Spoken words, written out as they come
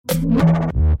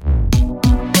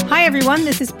Hi, everyone.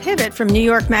 This is Pivot from New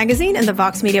York Magazine and the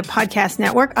Vox Media Podcast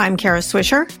Network. I'm Kara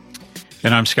Swisher.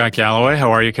 And I'm Scott Galloway.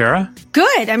 How are you, Kara?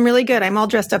 Good. I'm really good. I'm all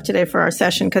dressed up today for our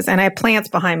session and I have plants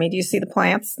behind me. Do you see the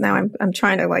plants? Now I'm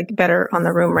trying to better on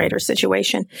the room raider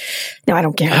situation. No, I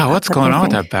don't care. Yeah, what's going on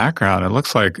with that background? It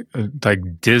looks like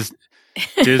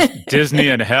Disney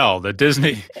and hell. The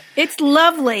Disney. It's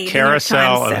lovely.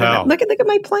 Carousel of hell. Look at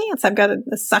my plants. I've got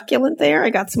a succulent there. I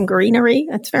got some greenery.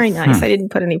 That's very nice. I didn't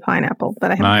put any pineapple,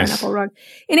 but I have a pineapple rug.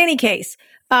 In any case,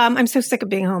 I'm so sick of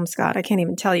being home, Scott. I can't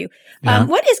even tell you. Yeah.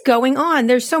 What is going on?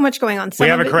 There's so much going on. We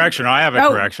have a correction. I have a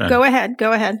correction. Go ahead.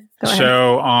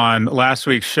 So on last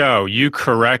week's show, you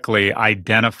correctly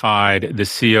identified the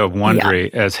CEO of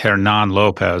Wondery as Hernan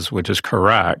Lopez, which is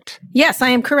correct. Yes, I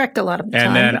am correct a lot of the time.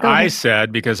 And then I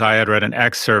said, because I had read an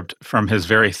excerpt from his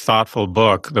very thoughtful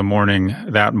book that morning,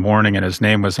 and his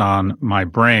name was on my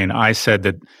brain, I said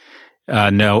that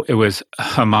no, it was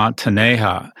Hemant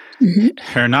Taneja. Mm-hmm.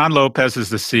 Hernan Lopez is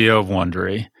the CEO of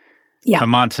Wondery. Yeah.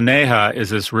 Hemant Taneja is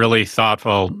this really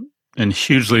thoughtful and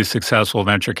hugely successful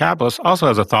venture capitalist, also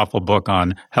has a thoughtful book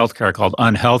on healthcare called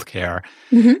Unhealthcare.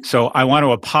 Mm-hmm. So I want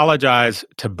to apologize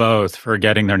to both for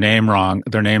getting their names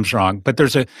wrong. But there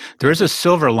is a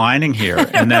silver lining here,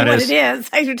 and that is what it is.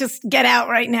 I should just get out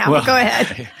right now. Well, go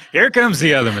ahead. Here comes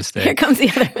the other mistake.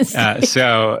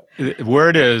 So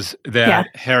word is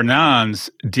that Hernan's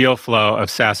deal flow of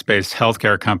SaaS-based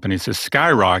healthcare companies has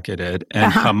skyrocketed,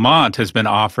 and Hemant has been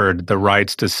offered the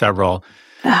rights to several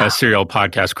serial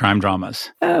podcast crime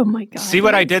dramas. Oh, my God. See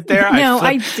what I did there? No,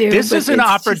 I do. This is an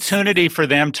opportunity for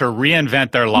them to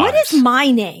reinvent their lives. What is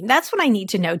my name? That's what I need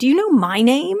to know. Do you know my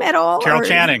name at all? Carol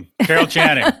Channing.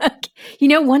 You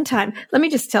know, one time, let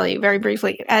me just tell you very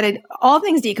briefly, at All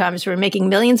Things Decomms, we were making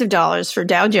millions of dollars for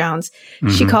Dow Jones.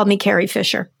 Mm-hmm. She called me Carrie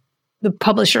Fisher, the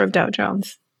publisher of Dow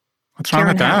Jones. What's wrong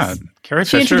with that? Carrie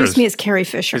Fisher. She introduced me as Carrie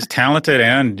Fisher. She's talented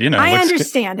and, I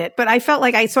understand it, but I felt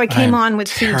like I came on with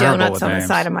two donuts on the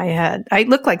side of my head. I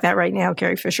look like that right now,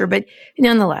 Carrie Fisher, but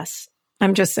nonetheless,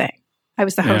 I'm just saying. I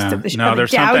was the host of the show, the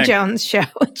Dow Jones show.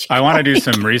 I want to do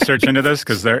some research into this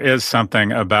because there is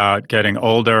something about getting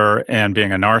older and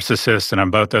being a narcissist and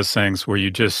on both those things where you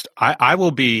just, I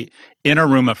will be in a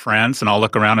room of friends and I'll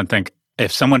look around and think,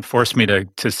 if someone forced me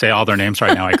to say all their names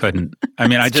right now, I couldn't. I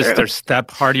mean, there's that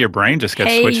part of your brain just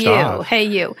gets switched off. Hey,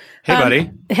 you. Hey,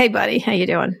 buddy. Hey, buddy. How you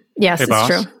doing? Yes, hey, it's boss.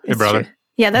 true. Hey, brother. True.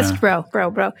 Yeah, that's bro.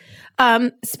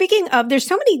 Speaking of, there's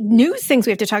so many news things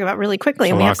we have to talk about really quickly,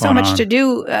 and we have so much to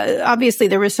do. Obviously,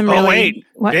 there was some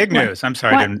big news. I'm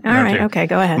sorry. I didn't all right. Okay,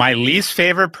 go ahead. My least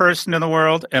favorite person in the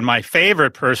world and my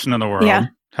favorite person in the world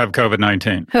have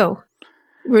COVID-19. Who?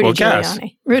 Rudy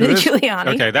Giuliani. Rudy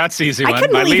Giuliani. Okay, that's the easy one. I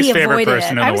couldn't my believe least favorite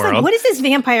person in the world. Like, what is this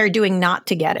vampire doing not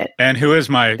to get it? And who is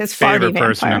my favorite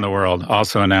person in the world?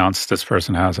 Also announced this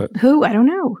person has it. Who? I don't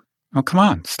know. Oh, come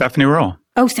on. Stephanie Ruhle.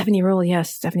 Oh, Stephanie Ruhle.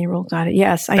 Yes, Stephanie Ruhle got it.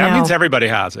 Yes, I know. That means everybody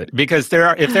has it. Because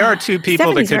if there are two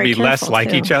people that could be less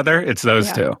like each other, it's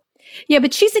those two. Yeah,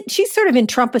 but she's sort of in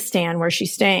Trumpistan where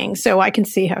she's staying, so I can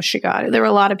see how she got it. There were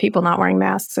a lot of people not wearing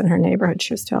masks in her neighborhood,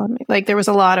 she was telling me. Like, there was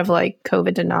a lot of,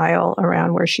 COVID denial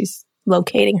around where she's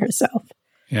locating herself.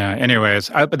 Yeah, anyways,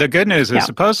 the good news is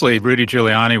supposedly Rudy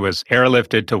Giuliani was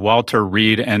airlifted to Walter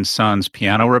Reed and Sons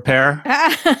piano repair.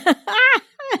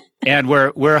 And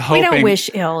we're hoping... We don't wish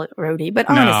ill, Rudy, but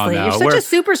honestly, you're such a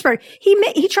super spreader.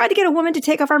 He tried to get a woman to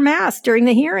take off her mask during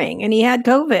the hearing, and he had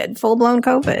COVID, full-blown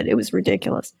COVID. It was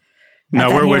ridiculous.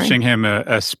 No, we're wishing him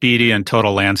a speedy and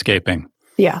total landscaping.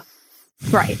 Yeah.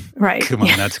 Right. Come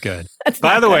on, that's good.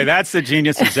 By the way, that's the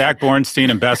genius of Zach Bornstein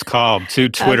and Best Called, two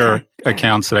Twitter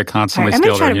accounts that I constantly steal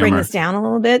their humor. I'm going to try to bring this down a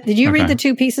little bit. Did you read the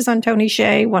two pieces on Tony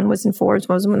Hsieh? One was in Forbes,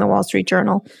 one was in the Wall Street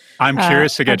Journal. I'm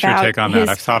curious to get your take on that.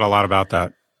 I've thought a lot about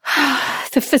that.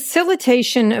 The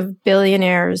facilitation of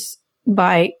billionaires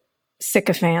by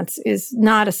sycophants is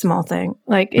not a small thing.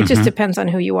 It just depends on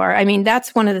who you are. I mean,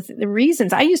 that's one of the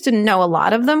reasons. I used to know a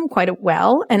lot of them quite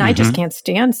well, and I just can't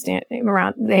stand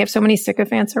around. They have so many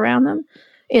sycophants around them.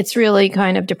 It's really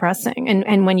kind of depressing.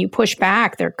 And when you push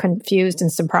back, they're confused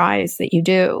and surprised that you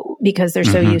do because they're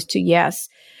so used to yes.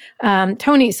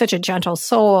 Tony's such a gentle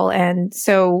soul, and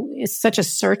so is such a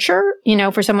searcher,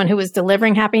 for someone who was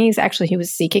delivering happiness. Actually, he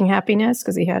was seeking happiness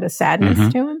because he had a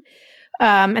sadness to him.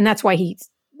 And that's why he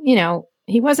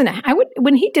wasn't,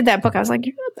 when he did that book, I was like,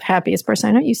 you're not the happiest person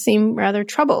I know. You seem rather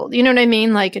troubled. You know what I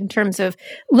mean? In terms of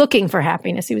looking for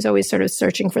happiness, he was always sort of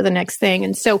searching for the next thing.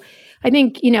 And so I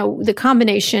think, the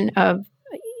combination of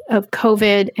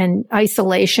COVID and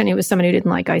isolation. He was somebody who didn't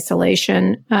like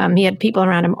isolation. He had people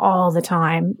around him all the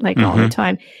time, all the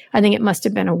time. I think it must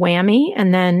have been a whammy.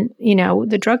 And then,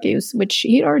 the drug use, which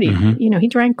he'd already, he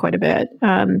drank quite a bit.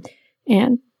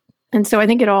 And so I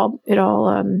think it all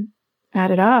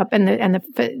added up. And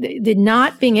the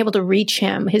not being able to reach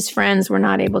him, his friends were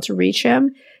not able to reach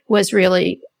him, was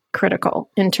really critical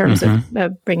in terms of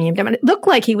bringing him down. And it looked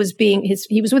like he was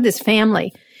with his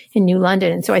family in New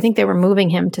London. And so I think they were moving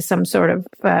him to some sort of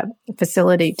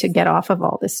facility to get off of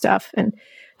all this stuff. And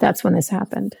that's when this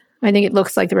happened. I think it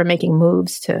looks like they were making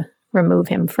moves to remove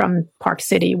him from Park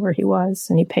City where he was,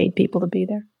 and he paid people to be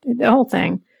there. The whole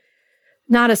thing.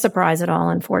 Not a surprise at all,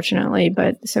 unfortunately,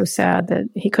 but so sad that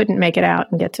he couldn't make it out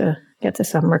and get to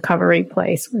some recovery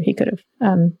place where he could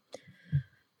have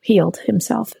healed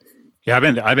himself. Yeah,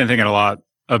 I've been thinking a lot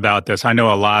about this. I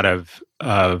know a lot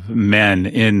of men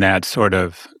in that sort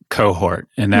of cohort,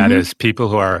 and that is people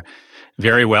who are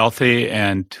very wealthy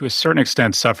and to a certain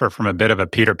extent suffer from a bit of a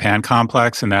Peter Pan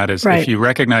complex, and that is if you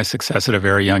recognize success at a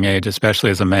very young age, especially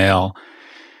as a male,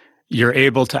 you're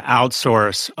able to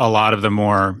outsource a lot of the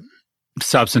more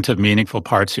substantive, meaningful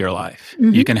parts of your life.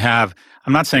 You can have,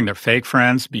 I'm not saying they're fake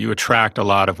friends, but you attract a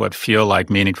lot of what feel like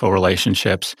meaningful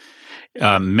relationships.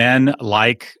 Men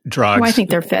like drugs. Well, I think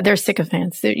they're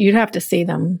sycophants. You'd have to see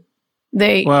them.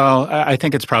 I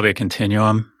think it's probably a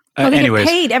continuum. They get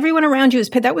paid. Everyone around you is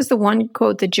paid. That was the one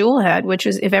quote that Jewel had, which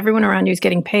is, if everyone around you is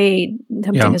getting paid,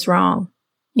 something is wrong,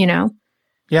 Yeah,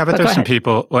 but there's some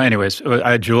people. Well, anyways,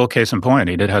 Jewel, case in point,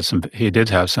 he did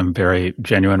have some very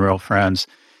genuine, real friends.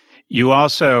 You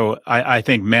also, I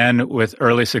think men with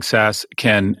early success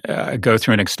can go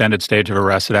through an extended stage of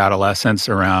arrested adolescence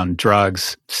around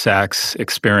drugs, sex,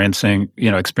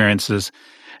 experiences,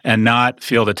 and not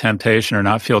feel the temptation or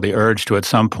not feel the urge to, at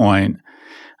some point,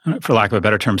 for lack of a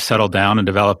better term, settle down and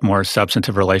develop more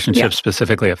substantive relationships,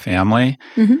 specifically a family.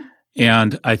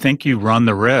 And I think you run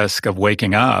the risk of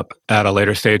waking up at a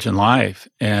later stage in life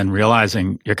and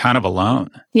realizing you're kind of alone.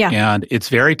 Yeah. And it's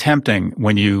very tempting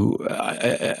when you,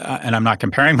 and I'm not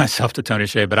comparing myself to Tony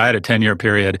Hsieh, but I had a 10-year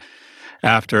period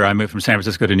after I moved from San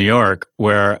Francisco to New York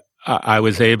where I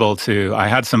was able to, I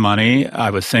had some money, I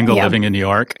was single living in New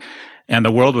York, and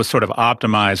the world was sort of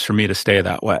optimized for me to stay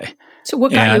that way. So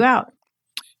what got you out?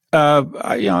 I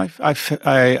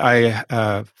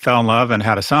fell in love and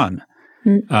had a son.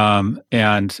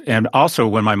 And also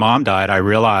when my mom died, I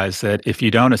realized that if you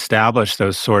don't establish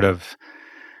those sort of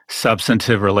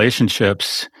substantive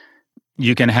relationships,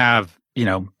 you can have,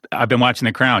 I've been watching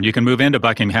The Crown. You can move into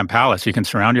Buckingham Palace. You can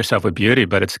surround yourself with beauty,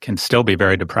 but it can still be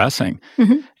very depressing.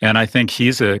 And I think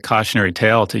he's a cautionary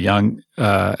tale to young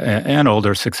and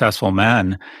older successful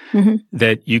men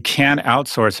that you can't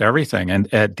outsource everything.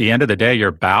 And at the end of the day,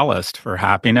 your ballast for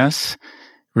happiness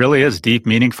really is deep,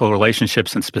 meaningful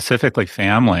relationships, and specifically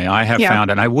family. I have found,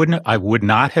 and I would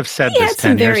not have said this 10 years ago. He had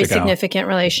some very significant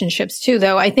relationships too,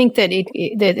 though. I think that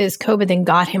that as COVID then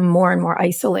got him more and more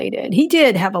isolated. He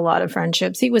did have a lot of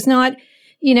friendships. He was not,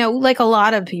 like a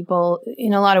lot of people,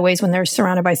 in a lot of ways, when they're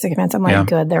surrounded by sycophants, I'm like,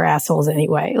 good, they're assholes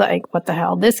anyway. Like, what the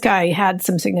hell? This guy had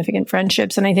some significant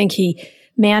friendships, and I think he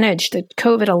managed that.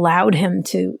 COVID allowed him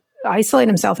to isolate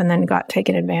himself and then got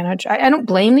taken advantage. I don't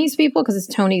blame these people because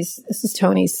this is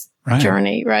Tony's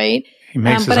journey, right? He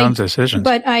makes his own decisions.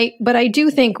 But I do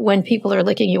think when people are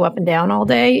licking you up and down all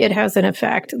day, it has an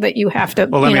effect that you have to.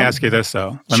 Well, let me ask you this,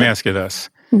 though. Let me ask you this.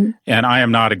 And I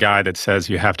am not a guy that says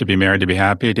you have to be married to be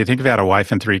happy. Do you think if you had a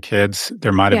wife and 3 kids,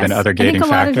 there might have been other gating factors? I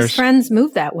think a lot of his friends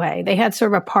moved that way. They had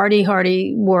sort of a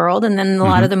party-hardy world, and then a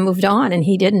lot of them moved on, and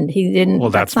he didn't. Well,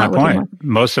 that's my point.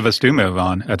 Most of us do move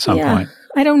on at some point.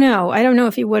 I don't know. I don't know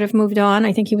if he would have moved on.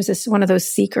 I think he was one of those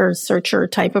seeker-searcher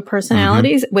type of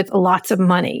personalities with lots of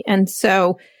money. And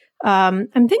so I'm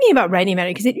thinking about writing about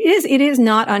it because it is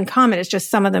not uncommon. It's just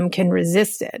some of them can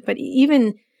resist it. But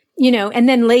even, and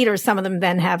then later some of them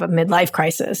then have a midlife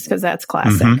crisis because that's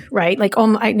classic, right? Like,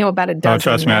 I know about a dozen. Oh,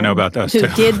 trust me, I know about those who too.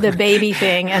 did the baby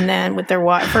thing and then with their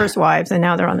first wives and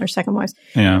now they're on their second wives.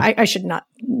 Yeah. I should not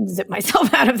zip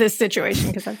myself out of this situation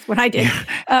because that's what I did.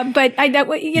 But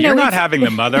you're not having the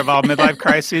mother of all midlife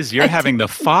crises. You're having the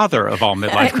father of all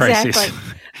midlife crises.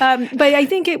 But I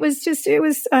think it was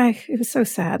so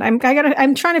sad. I'm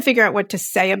trying to figure out what to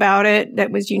say about it that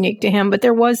was unique to him, but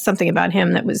there was something about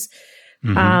him that was,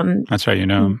 that's right.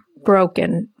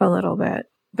 Broken a little bit,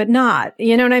 but not,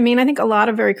 you know what I mean? I think a lot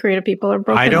of very creative people are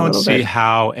broken I don't a little see bit.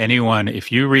 how anyone,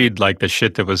 if you read like the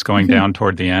shit that was going down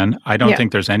toward the end, I don't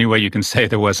think there's any way you can say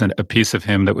there wasn't a piece of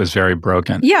him that was very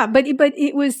broken. Yeah, but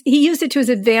he used it to his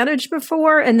advantage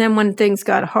before. And then when things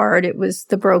got hard, it was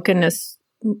the brokenness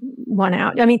won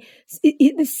out. I mean,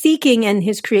 seeking and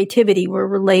his creativity were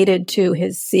related to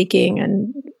his seeking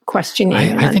and questioning.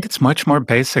 I think it's much more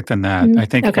basic than that. I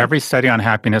think every study on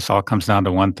happiness all comes down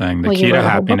to one thing. The key to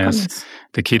happiness,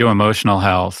 the key to emotional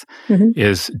health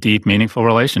is deep, meaningful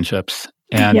relationships.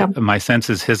 And my sense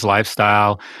is his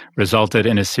lifestyle resulted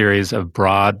in a series of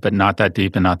broad, but not that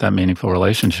deep and not that meaningful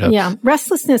relationships. Yeah.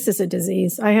 Restlessness is a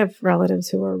disease. I have relatives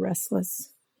who are restless.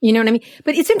 You know what I mean?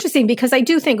 But it's interesting because I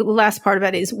do think the last part of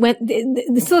it is when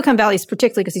the Silicon Valley is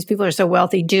particularly because these people are so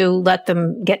wealthy, do let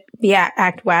them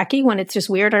act wacky when it's just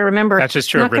weird. I remember that's just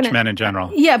true of rich men in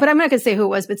general. Yeah, but I'm not going to say who it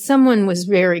was, but someone was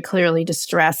very clearly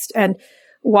distressed and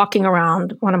walking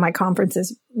around one of my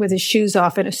conferences with his shoes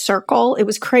off in a circle. It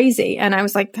was crazy. And I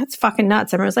was like, that's fucking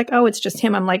nuts. Everyone was like, oh, it's just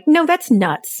him. I'm like, no, that's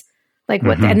nuts. Like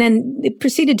what? And then it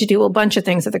proceeded to do a bunch of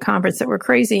things at the conference that were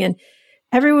crazy. And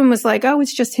everyone was like, oh,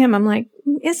 it's just him. I'm like,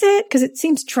 is it? Because it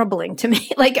seems troubling to me.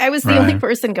 Like I was the only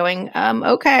person going,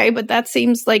 okay, but that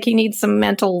seems like he needs some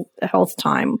mental health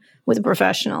time with a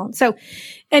professional. So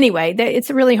anyway, it's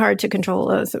really hard to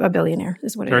control a billionaire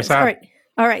is what it is.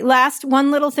 All right. Last one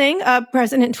little thing.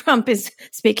 President Trump is,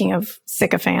 speaking of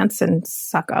sycophants and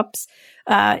suck-ups,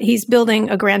 he's building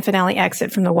a grand finale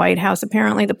exit from the White House.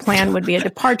 Apparently, the plan would be a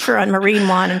departure on Marine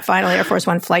One and final Air Force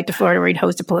One flight to Florida where he'd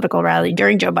host a political rally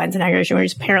during Joe Biden's inauguration, where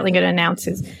he's apparently going to announce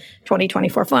his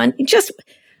 2024 fund. Just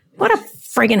what a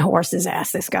friggin' horse's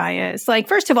ass this guy is. Like,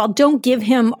 first of all, don't give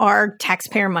him our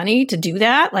taxpayer money to do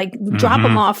that. Like, drop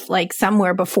him off like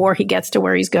somewhere before he gets to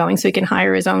where he's going so he can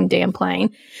hire his own damn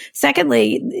plane.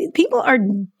 Secondly, people are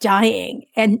dying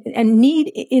and need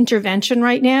intervention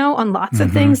right now on lots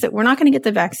of things that we're not going to get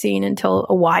the vaccine until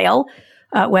a while.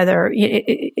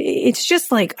 It's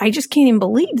just like, I just can't even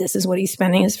believe this is what he's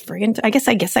spending his friggin' I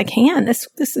guess I can. This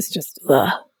is just,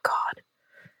 God.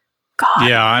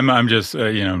 Yeah, I'm just,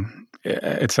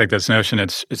 it's like this notion.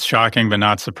 It's shocking, but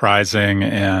not surprising.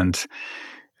 And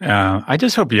I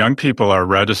just hope young people are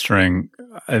registering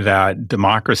that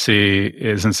democracy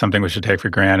isn't something we should take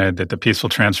for granted, that the peaceful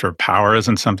transfer of power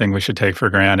isn't something we should take for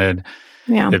granted.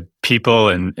 Yeah. That people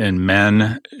and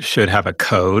men should have a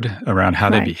code around how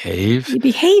they behave.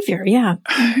 Behavior, yeah.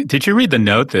 Did you read the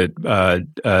note that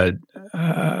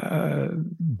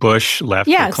Bush left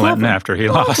for Clinton after he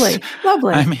lost?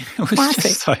 Lovely. I mean, it was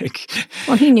just like...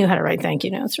 Well, he knew how to write thank you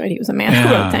notes, right? He was a man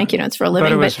who wrote thank you notes for a living.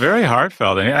 But it was very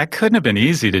heartfelt. And that couldn't have been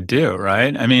easy to do,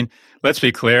 right? I mean, let's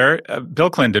be clear.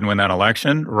 Bill Clinton didn't win that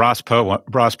election. Ross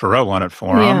Perot won it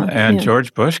for him. And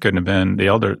George Bush couldn't have been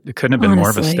more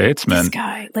of a statesman. This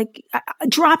guy, like,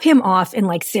 drop him off in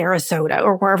like Sarasota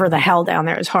or wherever the hell down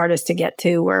there is hardest to get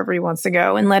to, wherever he wants to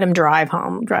go, and let him drive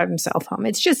himself home.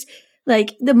 It's just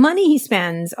like the money he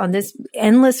spends on this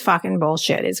endless fucking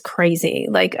bullshit is crazy.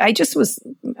 Like, I just was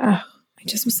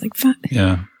like, fuck.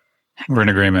 Yeah. We're in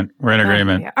agreement.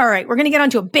 Yeah. All right. We're going to get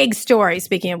on to a big story,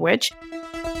 speaking of which.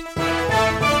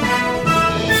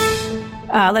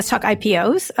 Let's talk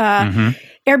IPOs.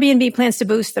 Airbnb plans to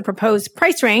boost the proposed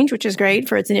price range, which is great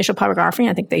for its initial public offering.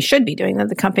 I think they should be doing that.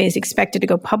 The company is expected to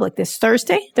go public this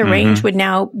Thursday. The range would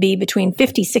now be between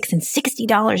 $56 and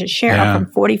 $60 a share, up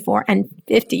from $44 and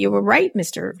 $50. You were right,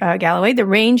 Mr. Galloway. The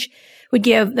range would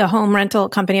give the home rental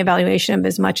company a valuation of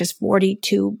as much as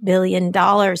 $42 billion.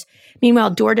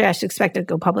 Meanwhile, DoorDash is expected to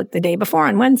go public the day before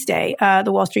on Wednesday. The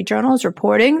Wall Street Journal is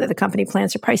reporting that the company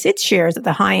plans to price its shares at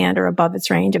the high end or above its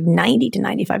range of $90 to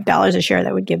 $95 a share.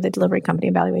 That would give the delivery company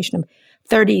a valuation of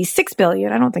 $36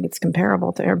 billion. I don't think it's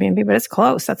comparable to Airbnb, but it's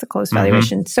close. That's a close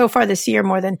valuation. So far this year,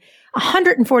 more than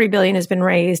 $140 billion has been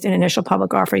raised in initial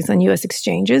public offerings on U.S.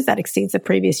 exchanges. That exceeds the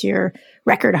previous year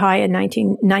record high in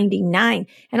 1999.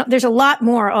 And there's a lot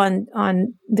more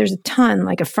there's a ton,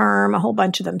 like Affirm, a whole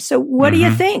bunch of them. So what do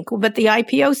you think? But the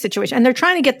IPO situation, and they're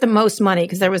trying to get the most money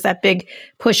because there was that big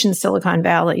push in Silicon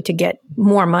Valley to get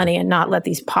more money and not let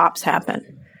these pops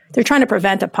happen. They're trying to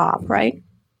prevent a pop, right?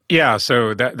 Yeah.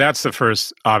 So that's the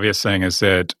first obvious thing is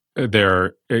that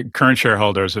their current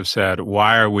shareholders have said,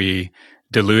 why are we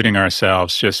diluting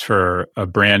ourselves just for a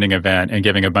branding event and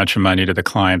giving a bunch of money to the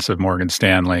clients of Morgan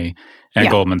Stanley and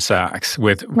Goldman Sachs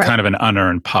with kind of an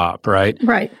unearned pop, right?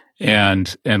 Right.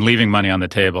 And leaving money on the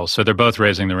table. So they're both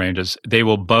raising the ranges. They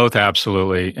will both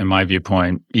absolutely, in my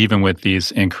viewpoint, even with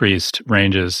these increased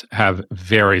ranges, have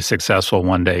very successful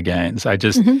one-day gains.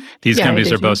 These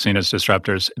companies are both seen as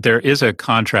disruptors. There is a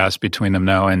contrast between them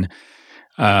now, and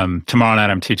tomorrow night,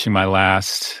 I'm teaching my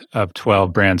last of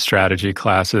 12 brand strategy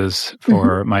classes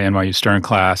for my NYU Stern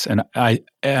class. And I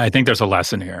think there's a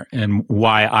lesson here in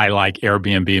why I like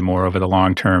Airbnb more over the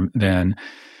long term than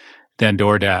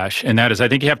DoorDash. And that is, I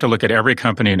think you have to look at every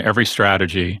company and every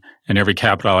strategy and every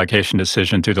capital allocation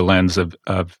decision through the lens of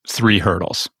three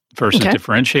hurdles. First is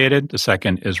differentiated. The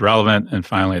second is relevant. And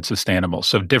finally, it's sustainable.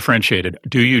 So differentiated.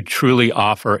 Do you truly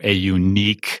offer a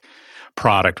unique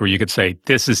product where you could say,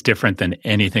 this is different than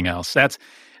anything else? That's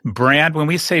brand. When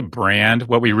we say brand,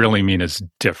 what we really mean is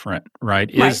different, right?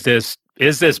 Is this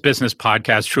business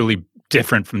podcast truly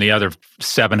different from the other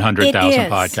 700,000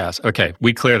 podcasts? Okay,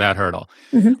 we clear that hurdle.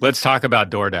 Let's talk about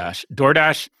DoorDash.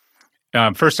 DoorDash,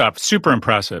 first off, super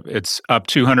impressive. It's up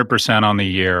 200% on the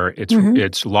year.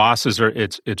 Its losses are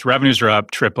its revenues are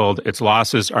up, tripled. Its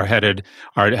losses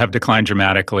have declined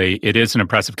dramatically. It is an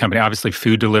impressive company. Obviously,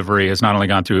 food delivery has not only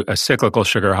gone through a cyclical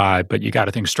sugar high, but you got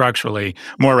to think structurally,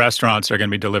 more restaurants are going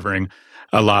to be delivering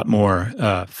a lot more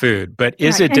food. But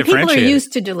is it differentiated? People are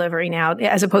used to delivery now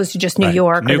as opposed to just New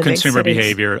York. New or the consumer big cities.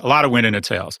 behavior, a lot of wind in its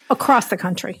sails. Across the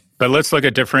country. But let's look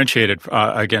at differentiated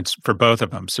for both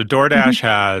of them. So DoorDash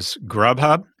has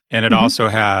Grubhub, and it also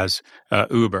has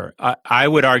Uber. I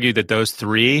would argue that those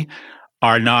three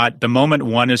are not, the moment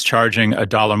one is charging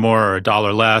 $1 more or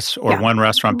 $1 less, or one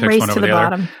restaurant picks one over the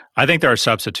other, I think there are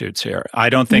substitutes here. I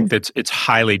don't think that it's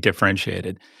highly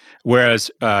differentiated. Whereas,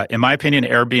 in my opinion,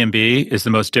 Airbnb is the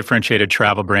most differentiated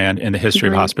travel brand in the history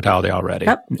of hospitality already.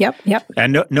 Yep.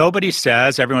 And nobody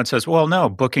says, everyone says, well, no,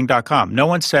 Booking.com. No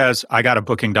one says, I got a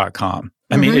Booking.com.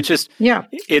 I mean, it's just,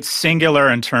 it's singular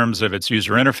in terms of its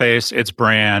user interface, its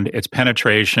brand, its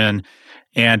penetration.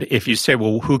 And if you say,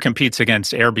 well, who competes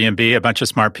against Airbnb? A bunch of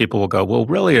smart people will go, well,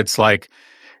 really, it's like,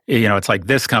 it's like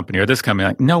this company or this company.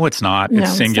 Like, no, it's not.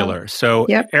 It's singular. So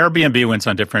Airbnb wins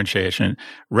on differentiation.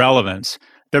 Relevance.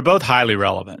 They're both highly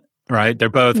relevant, right? They're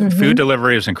both food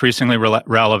delivery is increasingly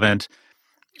relevant.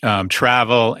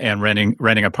 Travel and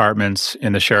renting apartments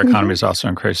in the share economy is also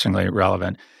increasingly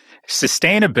relevant.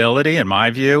 Sustainability, in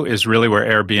my view, is really where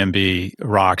Airbnb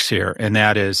rocks here, and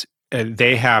that is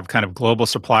they have kind of global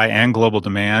supply and global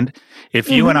demand. If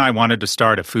you and I wanted to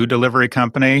start a food delivery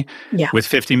company with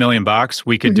 $50 million,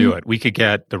 we could do it. We could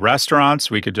get the restaurants,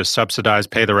 we could just subsidize,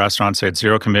 pay the restaurants, say it's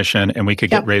zero commission, and we could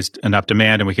get raised enough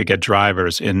demand, and we could get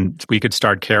drivers, and we could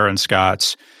start Karen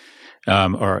Scott's,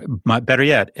 or better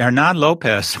yet, Hernan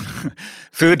Lopez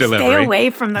food delivery. Stay away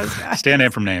from those guys. Stay away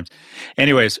from names.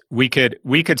 Anyways, we could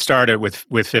start it with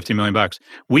 $50 million.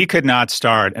 We could not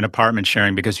start an apartment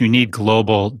sharing because you need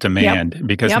global demand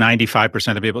because 95%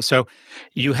 of the people. So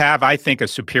you have, I think, a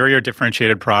superior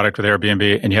differentiated product with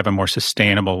Airbnb, and you have a more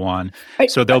sustainable one.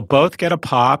 So they'll both get a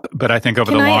pop, but I think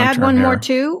over the long term. Can I add one more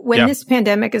too? When this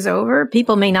pandemic is over,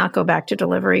 people may not go back to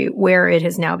delivery where it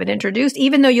has now been introduced,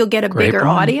 even though you'll get a bigger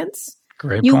audience.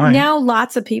 Great point. Now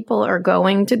lots of people are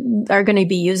going to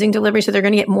be using delivery, so they're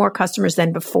going to get more customers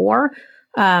than before.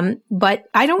 But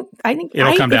I think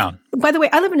it'll come down. By the way,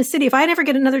 I live in a city. If I never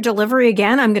get another delivery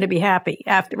again, I'm going to be happy.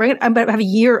 I'm going to have a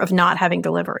year of not having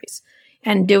deliveries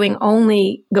and doing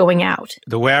only going out.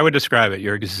 The way I would describe it,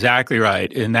 you're exactly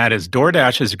right. And that is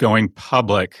DoorDash is going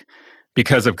public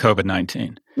because of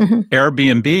COVID-19.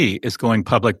 Airbnb is going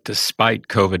public despite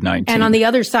COVID-19. And on the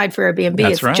other side for Airbnb,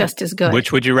 it's just as good.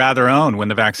 Which would you rather own when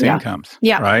the vaccine comes?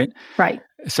 Right? Right.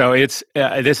 So it's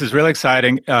this is really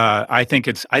exciting. I think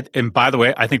and by the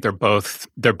way, I think they're both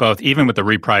even with the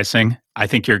repricing, I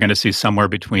think you're going to see somewhere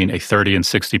between a 30 and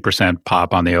 60%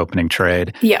 pop on the opening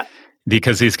trade. Yeah.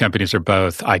 Because these companies are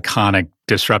both iconic,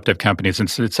 disruptive companies, and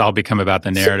so it's all become about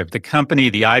the narrative. The company,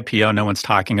 the IPO, no one's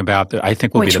talking about. I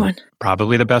think will be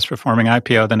probably the best performing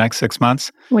IPO the next 6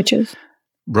 months. Which is?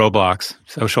 Roblox,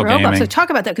 social gaming. So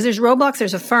talk about that, because there's Roblox,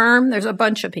 there's Affirm, there's a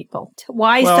bunch of people.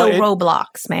 Why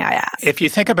Roblox, may I ask? If you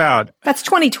think about... That's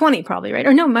 2020 probably, right?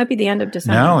 Or no, it might be the end of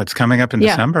December. No, it's coming up in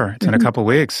December. It's in a couple of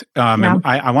weeks. And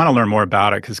I want to learn more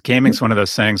about it, because gaming's one of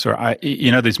those things where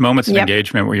these moments of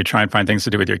engagement where you try and find things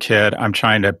to do with your kid. I'm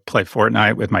trying to play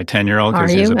Fortnite with my 10-year-old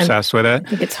because he's obsessed with it. I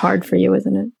think it's hard for you,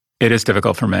 isn't it? It is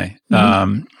difficult for me.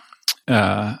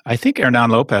 I think Hernan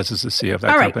Lopez is the CEO of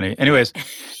that company. Anyways,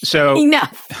 so...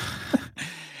 Enough.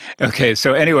 Okay,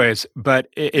 so anyways, but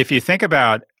if you think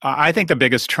about, I think the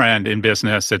biggest trend in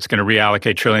business that's going to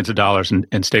reallocate trillions of dollars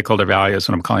in stakeholder value is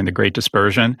what I'm calling the great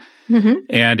dispersion.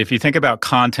 And if you think about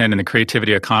content and the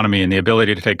creativity economy and the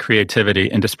ability to take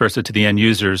creativity and disperse it to the end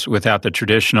users without the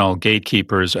traditional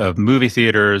gatekeepers of movie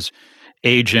theaters,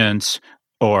 agents,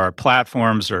 or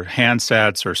platforms or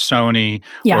handsets or Sony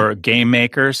or game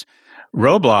makers,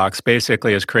 Roblox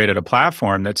basically has created a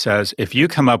platform that says if you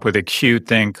come up with a cute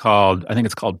thing called, I think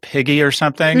it's called Piggy or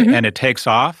something, and it takes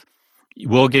off,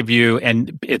 we'll give you,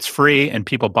 and it's free and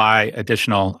people buy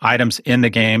additional items in the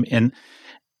game, and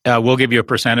we'll give you a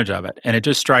percentage of it. And it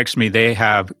just strikes me they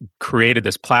have created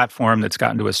this platform that's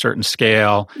gotten to a certain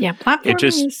scale. Yeah, platform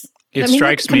it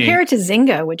strikes me. Compare it to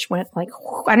Zynga, which went like,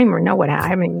 I don't even know what happened. I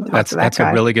haven't even talked to that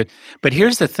guy. A really good. But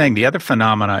here's the thing. The other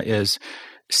phenomena is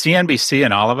CNBC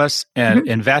and all of us and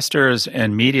investors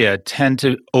and media tend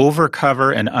to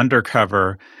overcover and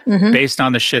undercover based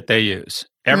on the shit they use.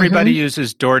 Everybody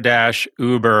uses DoorDash,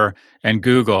 Uber, and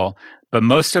Google, but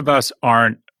most of us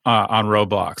aren't on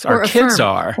Roblox. Our kids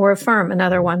are. Or Affirm,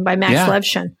 another one by Max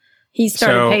Levchin. He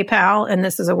started PayPal, and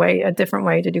this is a different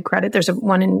way to do credit. There's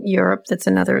one in Europe that's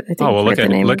another. I think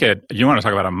you want to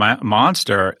talk about a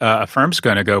monster. Affirm's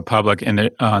going to go public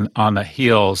on the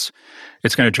heels.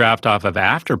 It's going to draft off of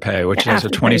Afterpay, which has a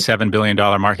 $27 billion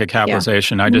market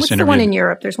capitalization. Yeah. What's the one in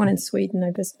Europe? There's one in Sweden.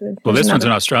 I visited. Well, this one's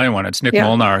an Australian one. It's Nick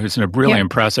Molnar, who's a really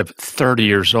impressive 30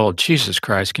 years old. Jesus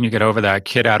Christ, can you get over that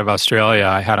kid out of Australia?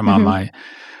 I had him on my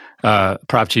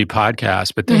Prop G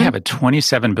podcast, but they have a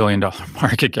 $27 billion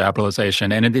market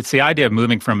capitalization. And it's the idea of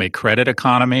moving from a credit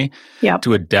economy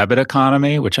to a debit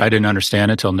economy, which I didn't understand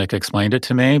until Nick explained it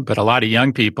to me. But a lot of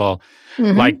young people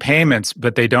like payments,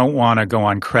 but they don't want to go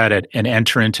on credit and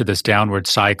enter into this downward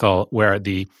cycle where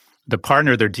the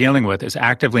partner they're dealing with is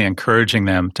actively encouraging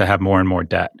them to have more and more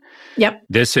debt. Yep.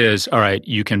 This is, all right,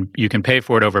 you can pay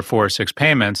for it over 4 or 6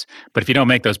 payments, but if you don't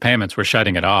make those payments, we're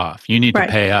shutting it off. You need to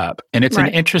pay up. And it's an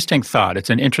interesting thought. It's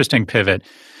an interesting pivot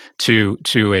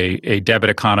to a debit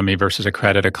economy versus a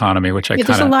credit economy, which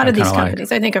there's a lot of these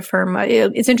companies. I think Affirm,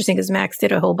 it's interesting because Max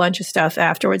did a whole bunch of stuff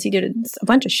afterwards. He did a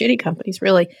bunch of shitty companies,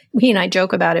 really. He and I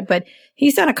joke about it, but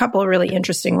he's done a couple of really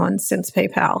interesting ones since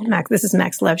PayPal. This is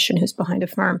Max Levchin, who's behind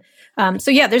Affirm.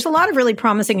 There's a lot of really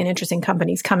promising and interesting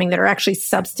companies coming that are actually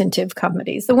substantive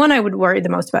companies. The one I would worry the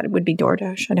most about would be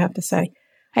DoorDash, I'd have to say.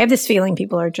 I have this feeling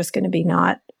people are just going to be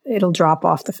it'll drop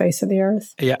off the face of the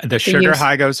earth. Yeah, the sugar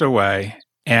high goes away.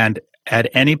 And at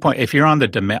any point, if you're on the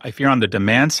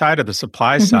demand side or the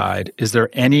supply side, is there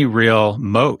any real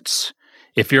moats?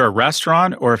 If you're a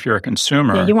restaurant or if you're a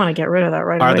consumer, you want to get rid of that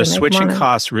right away. Are the switching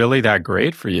costs really that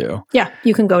great for you? Yeah,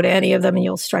 you can go to any of them and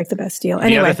you'll strike the best deal.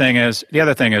 Anyway. The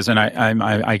other thing is, and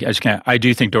I just can't. I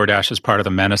do think DoorDash is part of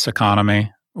the menace economy,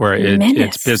 where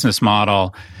its business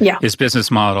model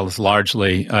is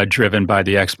largely driven by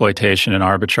the exploitation and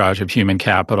arbitrage of human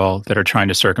capital that are trying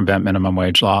to circumvent minimum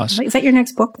wage laws. Is that your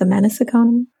next book, The Menace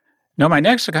Economy? No,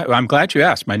 I'm glad you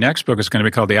asked. My next book is going to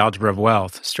be called The Algebra of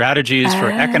Wealth, Strategies for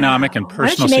Economic and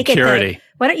Personal Security.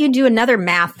 Why don't you do another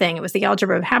math thing? It was the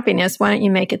Algebra of Happiness. Why don't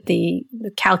you make it the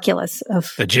calculus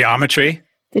of... The geometry?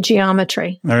 The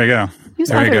geometry. There you go.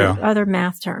 Use other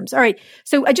math terms. All right.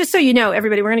 So just so you know,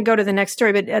 everybody, we're going to go to the next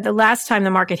story. But the last time the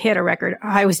market hit a record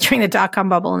high was during the dot-com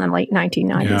bubble in the late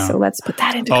 1990s. Yeah. So let's put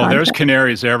that into context. There's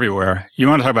canaries everywhere. You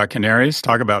want to talk about canaries?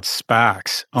 Talk about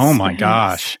SPACs. Oh, my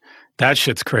gosh. That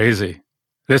shit's crazy.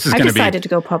 I decided to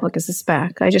go public as a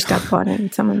SPAC. I just got bought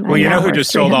in. Well, you know who just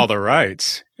sold all the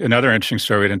rights? Another interesting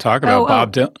story we didn't talk about.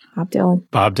 Bob Dylan.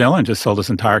 Bob Dylan just sold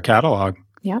his entire catalog.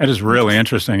 Yeah. That is really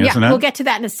interesting, isn't it? We'll get to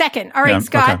that in a second. All right,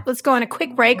 Scott, let's go on a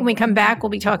quick break. When we come back,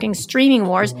 we'll be talking streaming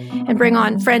wars and bring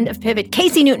on friend of Pivot,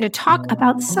 Casey Newton, to talk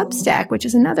about Substack, which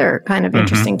is another kind of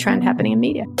interesting trend happening in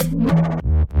media.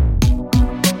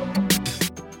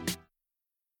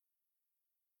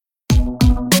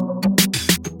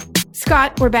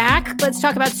 Scott, we're back. Let's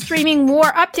talk about streaming war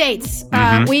updates.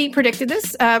 We predicted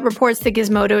this. Reports that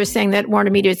Gizmodo is saying that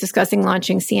Warner Media is discussing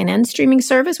launching CNN streaming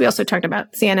service. We also talked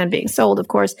about CNN being sold, of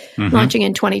course, launching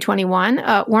in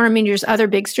 2021. Warner Media's other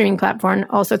big streaming platform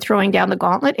also throwing down the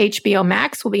gauntlet. HBO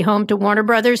Max will be home to Warner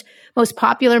Brothers' most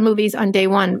popular movies on day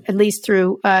one, at least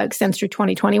extends through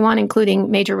 2021,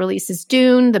 including major releases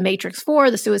Dune, The Matrix 4,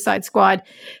 The Suicide Squad,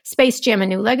 Space Jam: A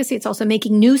New Legacy. It's also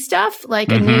making new stuff, like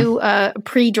a new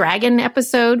pre-Dragon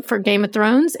episode for Game of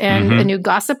Thrones and a new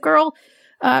Gossip Girl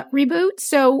reboot.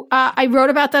 So I wrote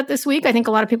about that this week. I think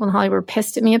a lot of people in Hollywood were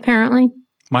pissed at me, apparently.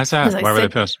 Why's that? Why were they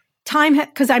pissed?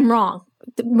 Because I'm wrong.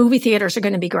 The movie theaters are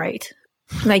going to be great.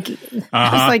 Just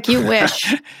like you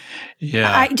wish.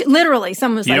 Yeah. Literally,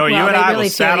 someone was like, well, you and I really will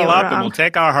saddle up and we'll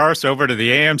take our horse over to the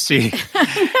AMC.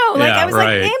 I know. I was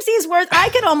like, AMC is I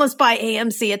could almost buy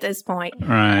AMC at this point.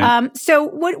 Right. So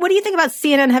what do you think about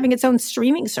CNN having its own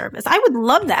streaming service? I would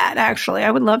love that, actually.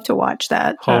 I would love to watch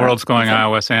that. Whole world's going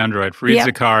iOS, Android. Fareed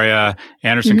Zakaria,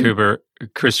 Anderson Cooper,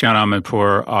 Christiane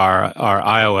Amanpour are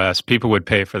iOS. People would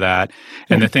pay for that.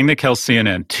 And the thing that kills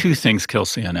CNN, 2 things kill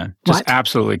CNN. Just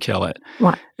absolutely kill it.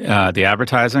 What? The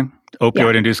advertising.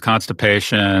 Opioid-induced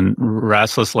constipation,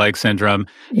 restless leg syndrome,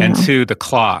 and 2, the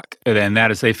clock. And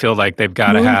that is they feel like they've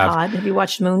got to have... Have you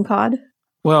watched Moonpod?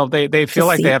 Well, they feel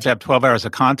like they have to have 12 hours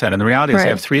of content. And the reality is they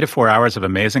have 3 to 4 hours of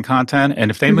amazing content. And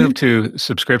if they move to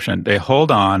subscription, they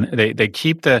hold on. They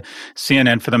keep the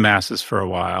CNN for the masses for a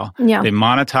while. Yeah. They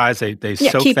monetize. They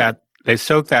soak that. They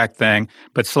soak that thing.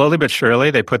 But slowly but surely,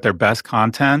 they put their best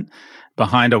content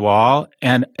behind a wall.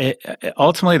 And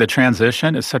ultimately, the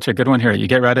transition is such a good one here. You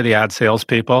get rid of the ad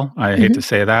salespeople. I hate to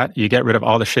say that. You get rid of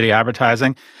all the shitty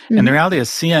advertising. And the reality is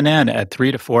CNN at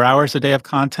 3 to 4 hours a day of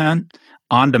content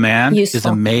on demand is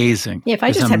amazing. Yeah, if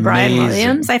I just had Brian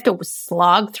Williams, I have to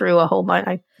slog through a whole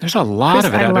bunch. There's a lot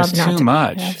of it. There's too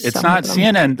much. It's not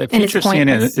CNN. The future of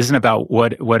CNN isn't about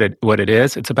what it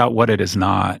is. It's about what it is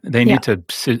not. They need to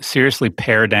seriously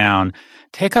pare down.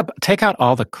 Take out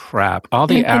all the crap, all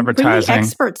the advertising. Bring the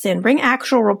experts in. Bring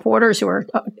actual reporters who are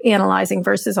analyzing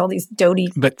versus all these doty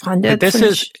pundits. But this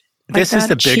is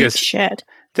the biggest shit.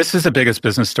 This is the biggest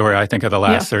business story, I think, of the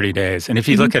last 30 days. And if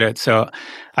you look at it, so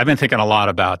I've been thinking a lot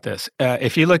about this.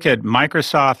 If you look at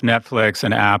Microsoft, Netflix,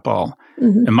 and Apple,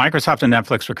 and Microsoft and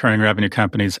Netflix recurring revenue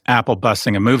companies, Apple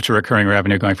busting a move to recurring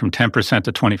revenue going from 10%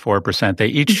 to 24%, they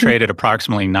each traded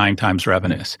approximately 9 times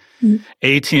revenues.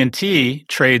 AT&T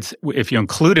trades, if you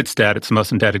include its debt, it's the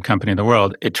most indebted company in the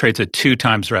world, it trades at 2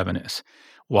 times revenues.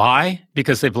 Why?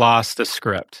 Because they've lost the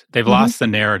script. They've lost the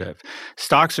narrative.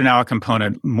 Stocks are now a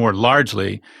component more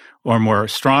largely or more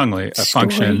strongly a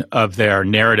function of their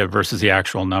narrative versus the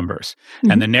actual numbers.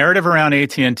 And the narrative around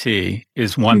AT&T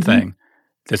is one thing.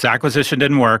 This acquisition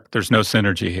didn't work. There's no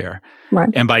synergy here. Right.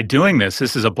 And by doing this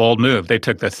is a bold move. They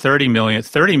took the $30 million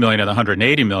of the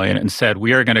 $180 million and said,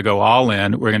 we are going to go all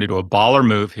in. We're going to do a baller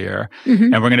move here.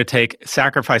 And we're going to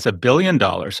sacrifice $1 billion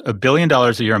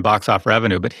a year in box office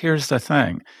revenue. But here's the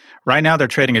thing. Right now, they're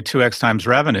trading at 2x times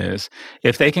revenues.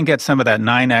 If they can get some of that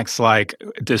 9x like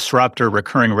disruptor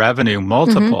recurring revenue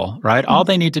multiple, right? All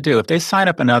they need to do, if they sign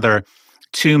up another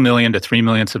 2 million to 3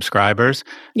 million subscribers.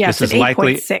 Yes, this is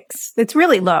likely 8.6. It's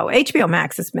really low. HBO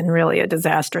Max has been really a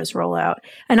disastrous rollout.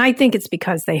 And I think it's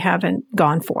because they haven't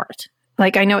gone for it.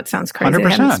 Like, I know it sounds crazy.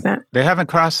 100%. They haven't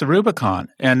crossed the Rubicon.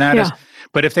 And that is,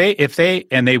 but if they,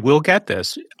 and they will get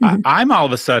this, I'm all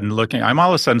of a sudden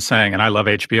saying, and I love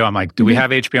HBO. I'm like, do we have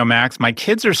HBO Max? My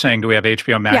kids are saying, do we have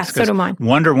HBO Max? Yeah, so do mine.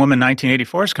 Wonder Woman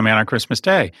 1984 is coming out on Christmas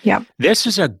Day. Yeah. This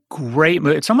is a great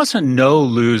move. It's almost a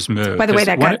no-lose move. By the way,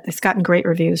 it's gotten great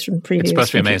reviews from previous people.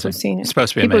 It's supposed to be amazing. It's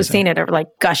supposed to be amazing. People who've seen it are like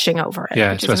gushing over it.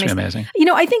 Yeah, it's supposed to be amazing. You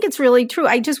know, I think it's really true.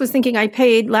 I just was thinking I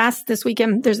paid this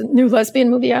weekend, there's a new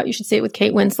lesbian movie out. You should see it with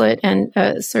Kate Winslet and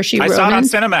Saoirse Ronan. I saw it on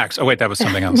Cinemax. Oh, wait, that was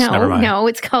something else. Never mind. No,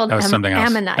 it's called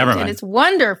Ammonite. Never mind. And it's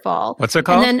wonderful. What's it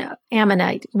called? And then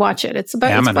Ammonite. Watch it. It's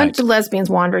about a bunch of lesbians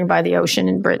wandering by the ocean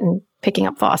in Britain, picking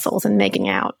up fossils and making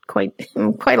out quite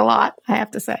a lot, I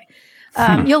have to say.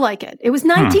 You'll like it. It was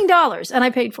 $19 and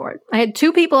I paid for it. I had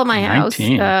 2 people in my house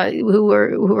who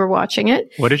were watching it.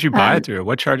 What did you buy it through?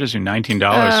 What charges you $19 to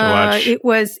watch? It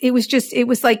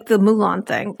was like the Mulan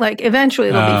thing. Like eventually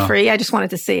it'll be free. I just wanted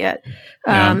to see it.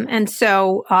 And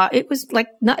so it was like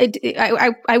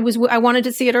I wanted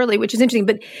to see it early, which is interesting.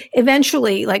 But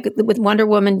eventually, like with Wonder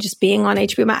Woman just being on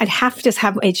HBO Max, I'd have to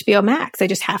have HBO Max. I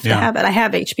just have to have it. I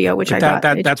have HBO, which I got.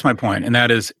 That's my point. And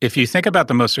that is, if you think about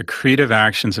the most accretive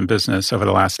actions in business over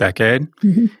the last decade,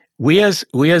 we as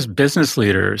business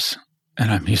leaders,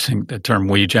 and I'm using the term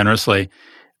 "we" generously,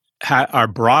 are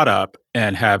brought up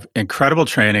and have incredible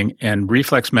training and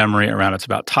reflex memory around it's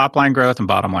about top line growth and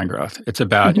bottom line growth. It's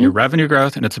about your revenue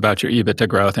growth and it's about your EBITDA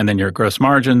growth and then your gross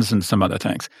margins and some other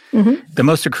things. The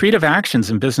most accretive actions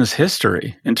in business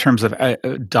history in terms of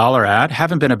dollar ad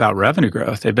haven't been about revenue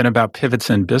growth. They've been about pivots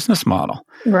in business model.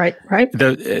 Right.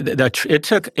 It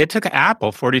took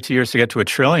Apple 42 years to get to $1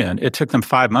 trillion. It took them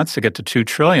 5 months to get to $2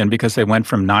 trillion because they went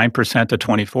from 9% to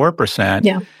 24%.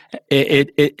 Yeah.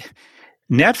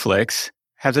 Netflix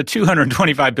has a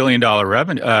 $225 billion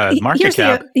revenue market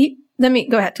cap. Let me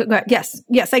go ahead.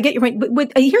 Yes, I get your point.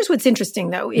 But here's what's interesting,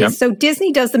 though, is so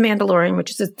Disney does The Mandalorian,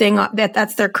 which is a thing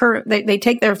that's their current. They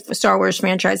take their Star Wars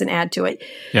franchise and add to it.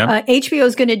 HBO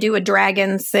is going to do a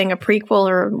dragons thing, a prequel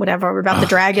or whatever about the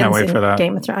dragons. Can't wait for that.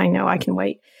 Game of Thrones. I know, I can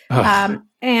wait.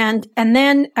 And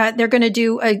then they're going to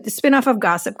do a spinoff of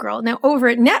Gossip Girl. Now, over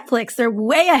at Netflix, they're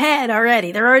way ahead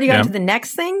already. They're already on to the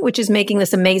next thing, which is making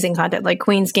this amazing content like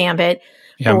Queen's Gambit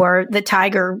or The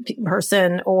Tiger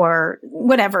Person or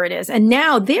whatever it is. And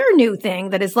now their new thing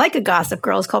that is like a Gossip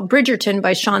Girl is called Bridgerton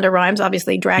by Shonda Rhimes.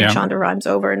 Obviously, dragged Shonda Rhimes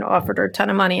over and offered her a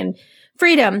ton of money and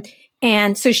freedom.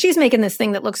 And so she's making this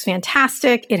thing that looks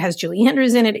fantastic. It has Julie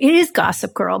Andrews in it. It is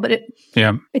Gossip Girl, but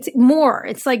it's more.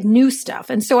 It's like new stuff.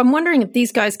 And so I'm wondering if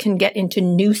these guys can get into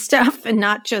new stuff and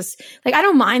not just like, I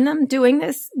don't mind them doing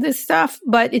this stuff,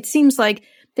 but it seems like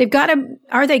They've got to,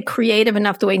 are they creative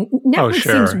enough the way Netflix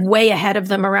seems way ahead of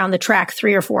them around the track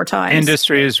 3 or 4 times.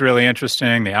 Industry is really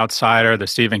interesting. The Outsider, the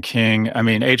Stephen King. I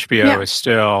mean, HBO is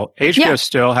still,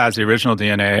 still has the original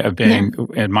DNA of being,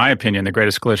 in my opinion, the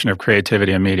greatest collision of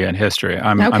creativity and media in history.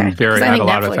 I'm very, I have a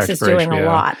lot of respect for HBO. Netflix is doing a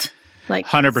lot. Like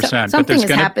 100%. Something has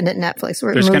happened at Netflix.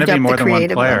 There's going to be more than one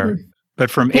player. But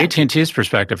from AT&T's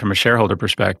perspective, from a shareholder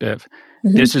perspective,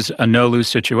 this is a no-lose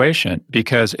situation,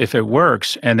 because if it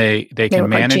works and they can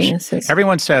manage,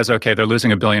 everyone says, okay, they're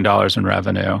losing $1 billion in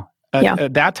revenue.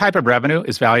 That type of revenue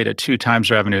is valued at 2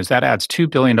 times revenues. That adds $2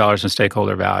 billion in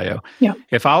stakeholder value. Yeah.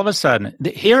 If all of a sudden,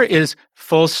 here is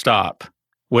full stop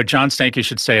what John Stankey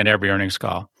should say in every earnings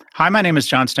call. Hi, my name is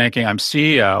John Stankey. I'm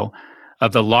CEO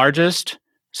of the largest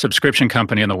subscription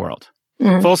company in the world.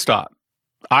 Full stop.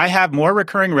 I have more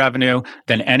recurring revenue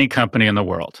than any company in the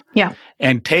world. Yeah.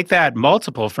 And take that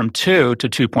multiple from 2 to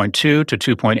 2.2 to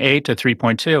 2.8 to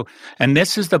 3.2. And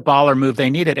this is the baller move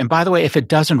they needed. And by the way, if it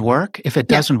doesn't work,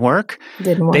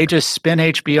 they just spin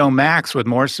HBO Max with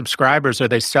more subscribers, or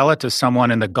they sell it to someone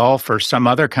in the Gulf or some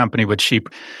other company with cheap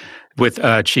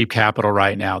capital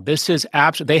right now. This is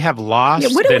absolutely, they have lost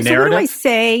the narrative. So what do I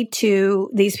say to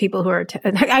these people who are,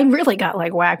 I really got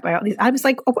like whacked by all these. I was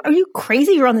like, oh, are you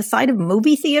crazy? You're on the side of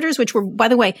movie theaters, which were, by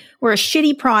the way, were a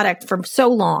shitty product for so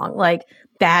long. Like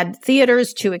bad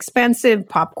theaters, too expensive,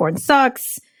 popcorn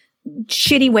sucks,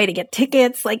 shitty way to get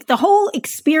tickets. Like the whole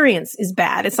experience is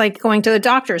bad. It's like going to the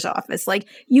doctor's office. Like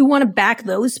you want to back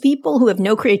those people who have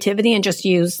no creativity and just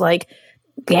use like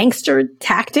gangster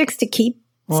tactics to keep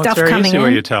stuff it's very coming easy in.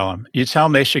 What you tell them. You tell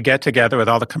them they should get together with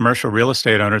all the commercial real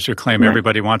estate owners who claim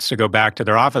everybody wants to go back to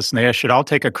their office, and they should all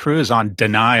take a cruise on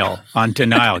denial.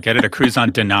 Get it? A cruise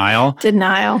on denial.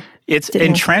 It's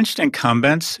entrenched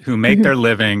incumbents who make their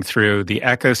living through the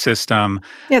ecosystem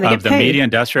of the media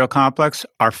industrial complex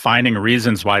are finding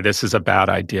reasons why this is a bad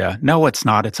idea. No, it's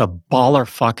not. It's a baller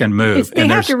fucking move. They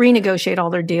have to renegotiate all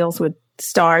their deals with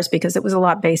stars because it was a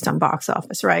lot based on box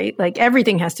office, right? Like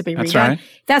everything has to be redone. Right.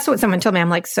 That's what someone told me.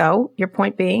 I'm like, so your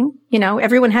point being,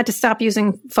 everyone had to stop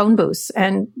using phone booths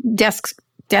and desk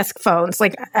phones.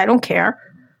 Like, I don't care.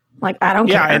 Like, I don't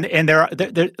care. Yeah, and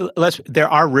there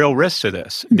are real risks to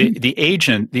this. The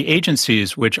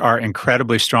agencies, which are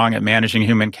incredibly strong at managing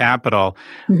human capital,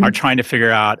 are trying to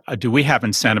figure out, do we have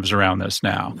incentives around this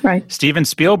now? Right. Steven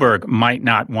Spielberg might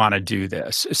not want to do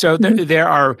this. So there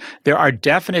are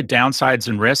definite downsides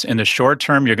and risks. In the short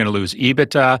term, you're going to lose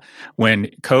EBITDA. When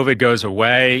COVID goes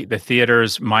away, the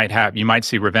theaters you might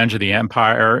see Revenge of the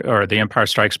Empire or The Empire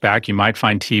Strikes Back. You might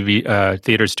find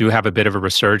theaters do have a bit of a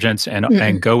resurgence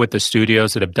and go with the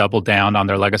studios that have doubled down on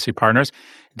their legacy partners.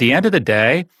 At the end of the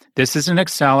day, this is an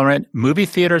accelerant. Movie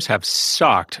theaters have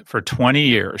sucked for 20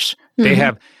 years. They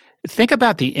have. Think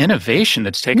about the innovation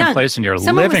that's taken place in your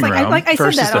living room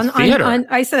versus the theater.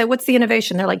 I said, what's the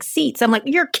innovation? They're like seats. I'm like,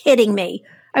 you're kidding me.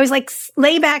 I was like,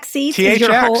 layback seats. THX,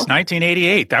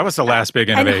 1988. That was the last big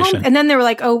innovation. And then they were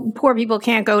like, oh, poor people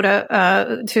can't go to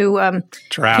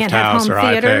Draft can't House have home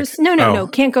or theaters. iPic. No,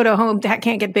 can't go to home.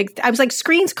 Can't get big. I was like,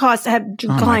 screens cost have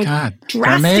declined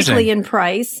drastically in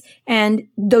price, and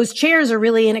those chairs are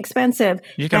really inexpensive.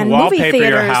 You can wallpaper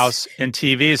your house in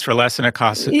TVs for less than it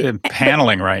costs in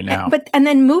paneling right now. And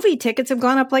then movie tickets have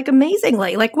gone up like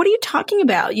amazingly. Like, what are you talking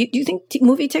about? You think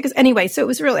movie tickets? Anyway, so it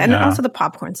was really, and also the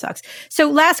popcorn sucks. So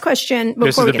last question.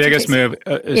 This is the biggest move.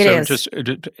 Just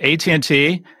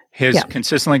AT&T has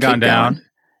consistently gone down.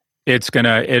 It's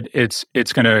gonna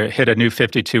hit a new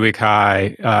 52-week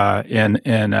high in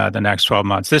the next 12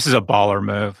 months. This is a baller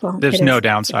move. Well, there's no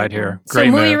downside here. Great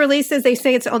move. So movie move. Releases, they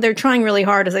say they're trying really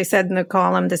hard, as I said in the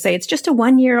column, to say it's just a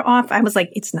 1 year off. I was like,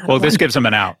 it's not. Well, this gives them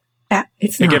an out.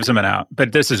 It gives them an out,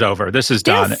 but this is over. This is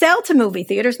done. They sell to movie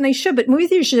theaters, and they should, but movie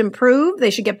theaters should improve. They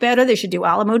should get better. They should do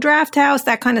Alamo Draft House,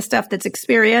 that kind of stuff that's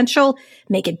experiential,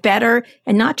 make it better,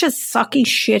 and not just sucky,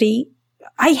 shitty.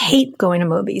 I hate going to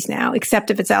movies now,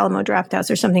 except if it's Alamo Draft House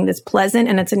or something that's pleasant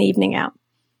and it's an evening out.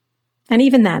 And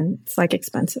even then, it's like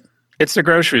expensive. It's the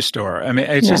grocery store. I mean,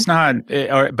 it's just not,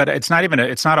 but it's not even,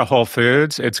 it's not a Whole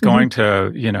Foods. It's going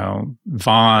to,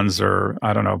 Vons or,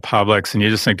 I don't know, Publix. And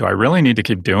you just think, do I really need to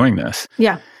keep doing this?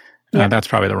 Yeah. That's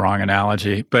probably the wrong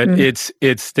analogy. But this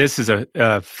is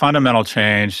a fundamental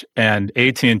change. And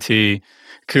AT&T,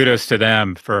 kudos to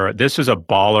them this was a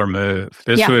baller move.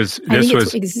 This was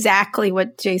exactly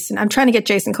what Jason, I'm trying to get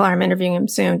Jason Kilar. I'm interviewing him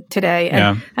soon today.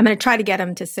 And I'm going to try to get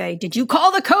him to say, did you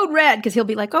call the code red? Because he'll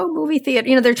be like, oh, movie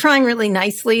theater. They're trying really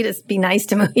nicely to be nice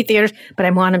to movie theaters, but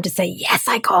I want him to say, yes,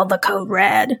 I called the code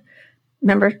red.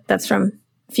 Remember, that's from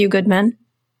A Few Good Men.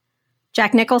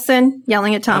 Jack Nicholson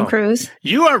yelling at Tom Cruise.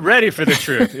 You are ready for the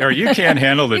truth, or you can't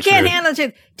handle the truth. You can't handle the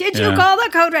truth. Did you call the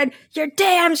code red? You're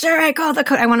damn sure I called the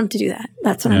code. I want him to do that.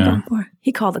 That's what I'm going for.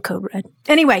 He called the code red.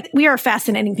 Anyway, we are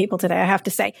fascinating people today, I have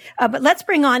to say. But let's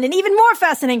bring on an even more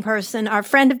fascinating person, our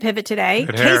friend of Pivot today,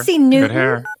 Casey Newton. Good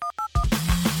hair.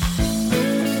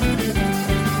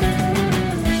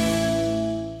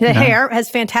 The hair has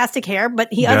fantastic hair, but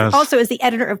he also is the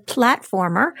editor of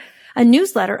Platformer, a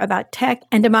newsletter about tech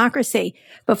and democracy.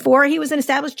 Before, he was an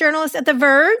established journalist at The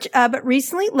Verge, but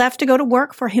recently left to go to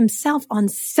work for himself on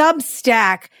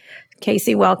Substack.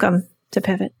 Casey, welcome to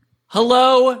Pivot.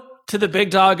 Hello to the big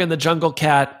dog and the jungle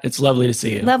cat. It's lovely to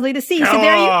see you. Lovely to see you. So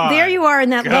there you are in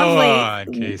that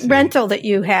lovely rental that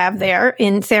you have there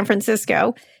in San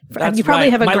Francisco. That's you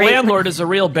probably have a My great landlord is a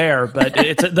real bear, but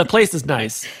the place is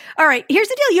nice. All right, here's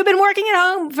the deal. You've been working at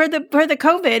home for the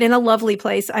COVID in a lovely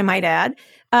place, I might add.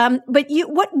 But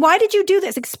why did you do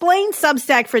this? Explain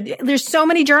Substack there's so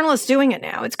many journalists doing it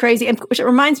now. It's crazy. And it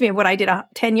reminds me of what I did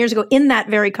 10 years ago in that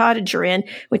very cottage you're in,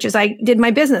 which is I did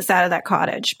my business out of that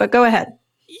cottage. But go ahead.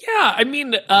 Yeah, I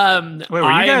mean, wait,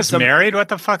 were you guys married? What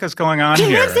the fuck is going on here?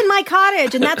 He lives in my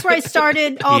cottage, and that's where I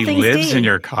started All Things D. He lives in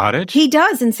your cottage? He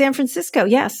does in San Francisco,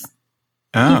 yes.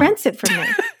 Oh. He rents it from me.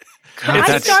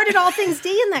 I started All Things D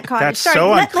in that cottage. That's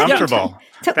so uncomfortable.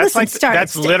 That's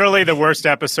Start. literally the worst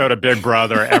episode of Big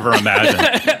Brother ever imagined.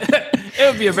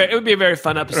 It would be a very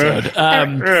fun episode.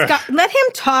 Scott, let him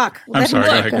talk. I'm sorry.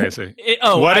 Go ahead, Casey.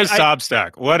 What is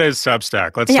Substack? What is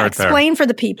Substack? Let's start there. Explain for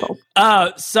the people.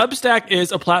 Substack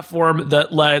is a platform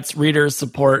that lets readers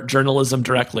support journalism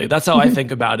directly. That's how I think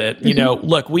about it. You know,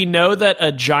 look, we know that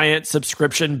a giant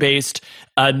subscription-based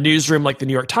newsroom like the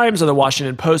New York Times or the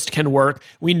Washington Post can work.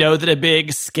 We know that a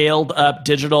big scaled-up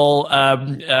digital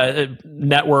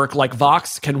network like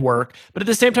Vox can work. But at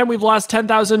the same time, we've lost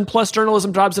 10,000 plus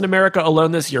journalism jobs in America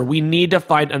alone this year. We need to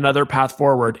find another path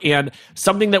forward. And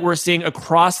something that we're seeing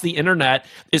across the internet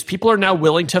is people are now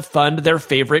willing to fund their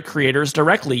favorite creators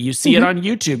directly. You see it on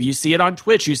YouTube. You see it on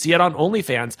Twitch. You see it on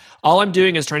OnlyFans. All I'm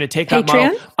doing is trying to take that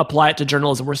model, apply it to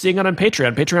journalism. We're seeing it on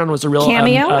Patreon. Patreon was a real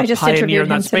pioneer in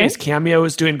that space. Cameo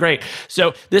is doing great.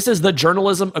 So this is the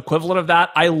journalism equivalent of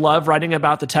that. I love writing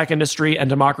about the tech industry and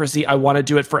democracy. I want to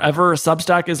do it forever.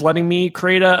 Substack is letting me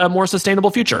create a more sustainable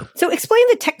future. So explain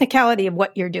the technicality of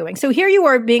what you're doing. So here you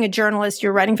are being a journalist,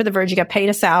 you're writing for The Verge, you got paid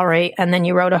a salary, and then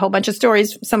you wrote a whole bunch of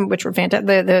stories, some of which were fantastic.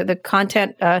 The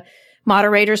content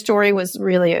moderator story was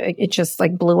really, it just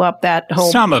like blew up that whole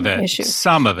issue.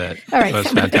 Some of it was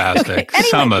fantastic. Anyway,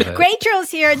 some of it. Great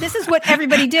journalists here. This is what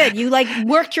everybody did. You like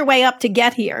worked your way up to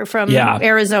get here from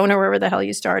Arizona, wherever the hell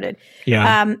you started.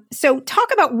 Yeah. So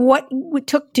talk about what it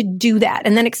took to do that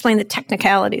and then explain the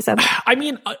technicalities of it. I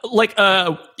mean,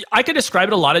 I could describe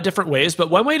it a lot of different ways, but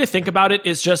one way to think about it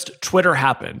is just Twitter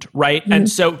happened, right? And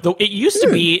so it used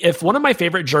to be if one of my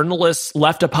favorite journalists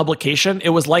left a publication, it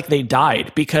was like they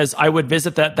died because I would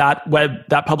visit that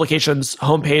publication's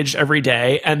homepage every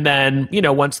day. And then,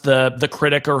 once the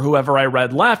critic or whoever I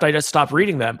read left, I just stopped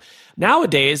reading them.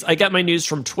 Nowadays, I get my news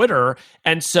from Twitter.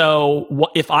 And so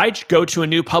if I go to a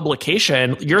new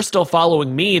publication, you're still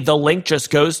following me. The link just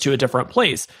goes to a different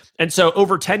place. And so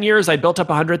over 10 years, I built up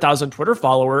 100,000 Twitter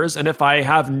followers. And if I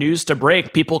have news to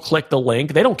break, people click the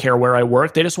link. They don't care where I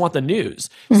work. They just want the news.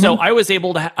 So I was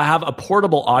able to have a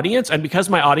portable audience. And because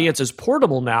my audience is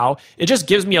portable now, it just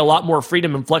gives me a lot more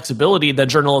freedom and flexibility than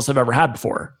journalists have ever had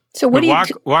before. So what do you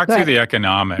walk through the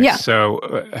economics? Yeah. So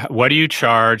what do you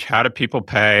charge? How do people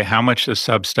pay? How much does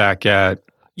Substack get?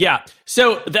 Yeah.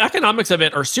 So the economics of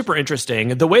it are super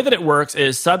interesting. The way that it works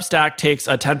is Substack takes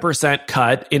a 10%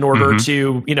 cut in order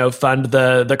to, fund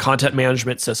the content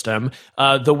management system.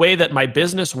 The way that my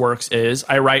business works is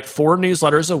I write 4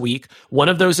 newsletters a week. One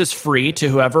of those is free to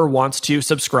whoever wants to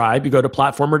subscribe. You go to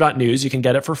platformer.news, you can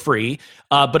get it for free.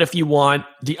 But if you want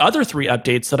the other 3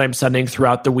 updates that I'm sending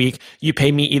throughout the week, you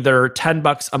pay me either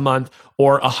 $10 a month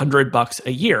or $100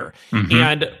 a year.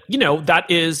 And, that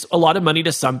is a lot of money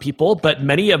to some people, but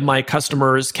many of my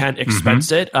customers can't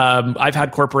expense it. I've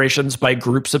had corporations buy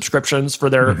group subscriptions for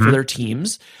their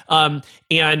teams. And,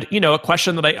 a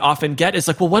question that I often get is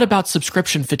like, well, what about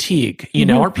subscription fatigue?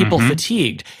 Are people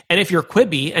fatigued? And if you're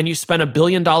Quibi and you spend $1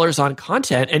 billion on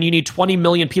content and you need 20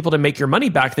 million people to make your money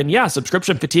back, then yeah,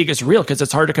 subscription fatigue is real because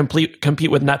it's hard to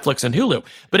compete with Netflix and Hulu.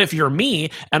 But if you're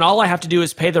me and all I have to do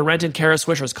is pay the rent in Kara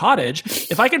Swisher's cottage,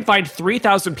 if I can find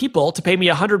 3,000 people to pay me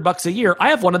 $100 a year, I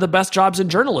have one of the best jobs in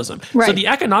journalism. Right. So the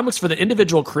economics for the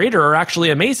individual creator are actually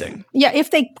amazing. Yeah,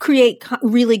 if they create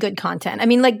really good content. I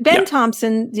mean, like Ben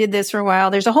Thompson did this for a while.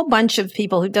 while. There's a whole bunch of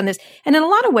people who've done this. And in a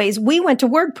lot of ways, we went to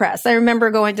WordPress. I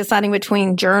remember deciding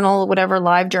between Journal, whatever,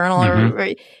 Live Journal,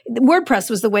 or WordPress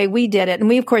was the way we did it. And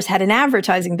we, of course, had an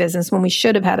advertising business when we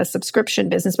should have had a subscription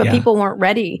business, but people weren't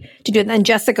ready to do it. And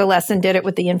Jessica Lessin did it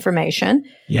with the information.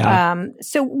 Yeah.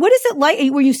 So what is it like?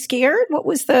 Were you scared? What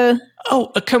was the... Oh,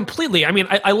 completely. I mean,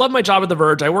 I love my job at The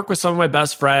Verge. I work with some of my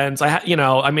best friends. I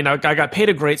got paid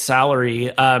a great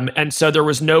salary. And so there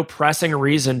was no pressing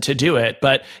reason to do it.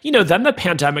 But, then the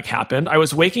pandemic happened. I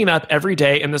was waking up every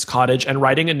day in this cottage and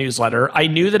writing a newsletter. I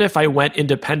knew that if I went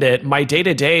independent, my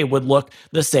day-to-day would look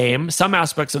the same. Some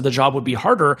aspects of the job would be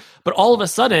harder. But all of a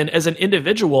sudden, as an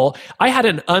individual, I had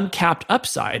an uncapped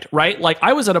upside, right? Like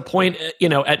I was at a point,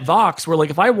 at Vox where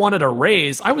like if I wanted a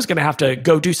raise, I was going to have to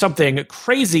go do something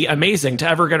crazy, amazing to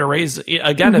ever get a raise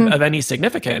again of any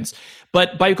significance.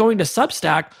 But by going to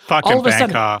Substack, all of a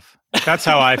sudden, off. That's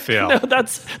how I feel. No,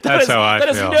 that's how I feel. That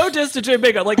is no diss to Jay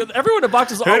Bingham. Like everyone at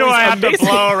Vox is always Who do I have amazing. to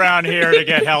blow around here to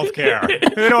get healthcare?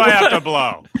 Who do I have to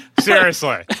blow?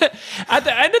 Seriously. At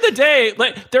the end of the day,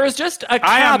 like there is just a cap.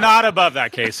 I am not above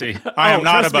that, Casey. I am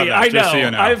not above that. I know. Just so you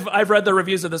know. I've read the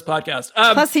reviews of this podcast.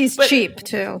 Plus, he's cheap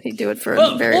too. He'd do it for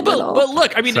very little. But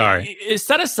look, I mean,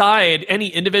 set aside any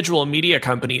individual media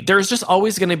company. There's just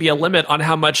always going to be a limit on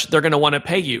how much they're going to want to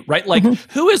pay you, right? Like,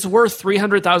 who is worth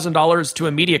 $300,000 to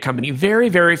a media company? Very,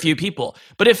 very few people.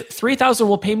 But if $3,000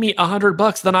 will pay me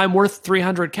 $100, then I'm worth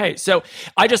 $300K. So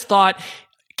I just thought,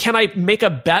 can I make a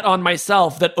bet on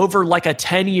myself that over like a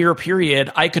 10-year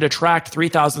period, I could attract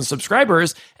 3,000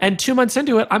 subscribers? And 2 months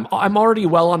into it, I'm already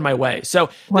well on my way.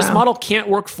 So this model can't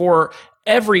work for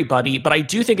everybody, but I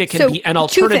do think it can be an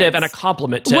alternative and a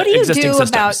complement to existing systems. What do you do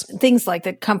about things like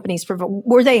that companies provide?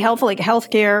 Were they helpful, like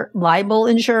healthcare, libel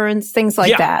insurance, things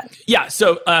like that? Yeah.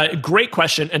 So great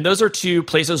question. And those are two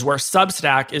places where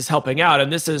Substack is helping out.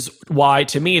 And this is why,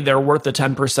 to me, they're worth the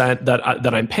 10%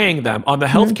 that I'm paying them. On the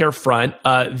healthcare front,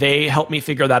 they helped me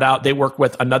figure that out. They work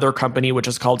with another company, which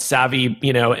is called Savvy,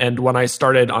 and when I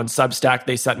started on Substack,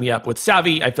 they set me up with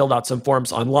Savvy. I filled out some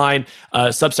forms online.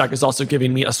 Substack is also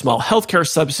giving me a small healthcare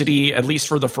subsidy, at least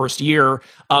for the first year.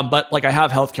 But like I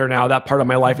have healthcare now, that part of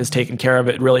my life is taken care of.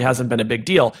 It really hasn't been a big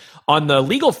deal. On the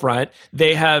legal front,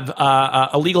 they have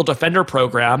a legal defender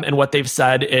program. And what they've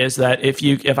said is that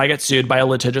if I get sued by a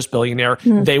litigious billionaire,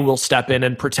 they will step in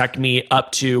and protect me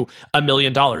up to $1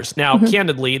 million. Now,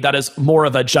 candidly, that is more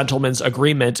of a gentleman's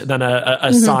agreement than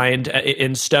a signed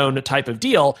in stone type of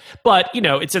deal. But,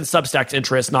 it's in Substack's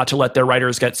interest not to let their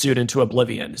writers get sued into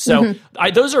oblivion. So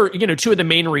those are, two of the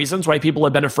main reasons why people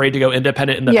have been afraid to go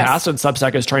independent in the past, and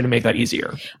Substack is trying to make that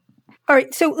easier. All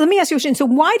right. So let me ask you a question. So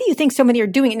why do you think so many are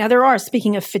doing it? Now, there are,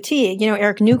 speaking of fatigue,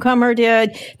 Eric Newcomer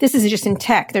did. This is just in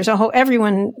tech. There's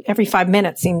every 5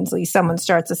 minutes, seems like someone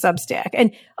starts a Substack.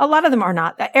 And a lot of them are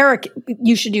not. Eric,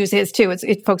 you should use his too.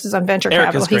 It focuses on venture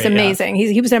capital. He's amazing. Yeah.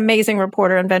 He was an amazing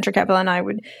reporter on venture capital, and I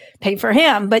would pay for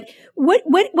him. But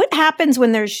what happens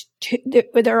when when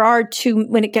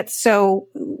it gets so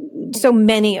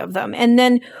many of them? And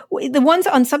then the ones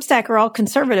on Substack are all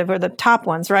conservative, or the top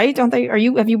ones, right? Don't they?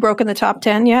 Have you broken the top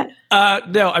 10 yet?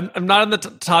 No, I'm not in the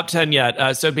top 10 yet.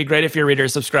 So it'd be great if your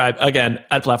readers subscribe again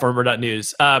at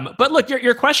platformer.news. But look,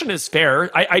 your question is fair.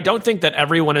 I don't think that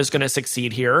everyone is going to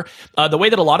succeed here. The way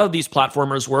that a lot of these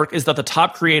platformers work is that the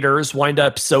top creators wind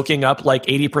up soaking up like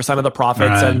 80% of the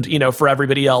profits. Right. And, for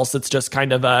everybody else, it's just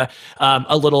kind of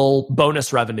a little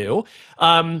bonus revenue.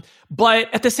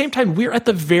 But at the same time, we're at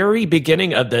the very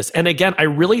beginning of this. And again, I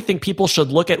really think people should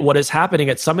look at what is happening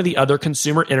at some of the other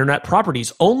consumer internet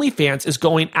properties. OnlyFans is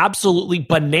going absolutely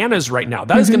bananas right now.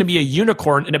 That is going to be a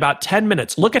unicorn in about 10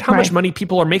 minutes. Look at how much money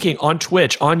people are making on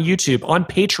Twitch, on YouTube, on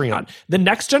Patreon. The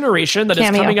next generation that is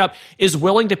coming up is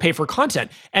willing to pay for content.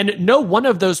 And no one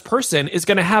of those person is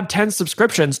going to have 10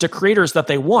 subscriptions to creators that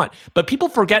they want. But people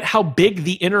forget how big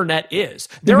the internet is.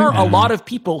 There are a lot of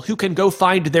people who can go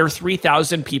find their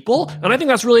 3,000 people. And I think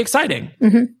that's really exciting.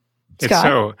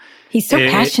 Scott, he's so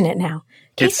passionate now.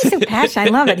 Casey's so passionate.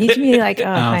 I love it. He's really like,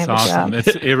 I have awesome. a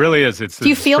job. It really is. Do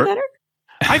you feel better?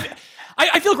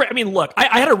 I feel great. I mean, look,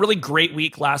 I had a really great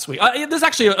week last week. There's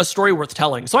actually a story worth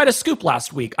telling. So I had a scoop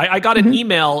last week. I got an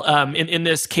email in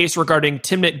this case regarding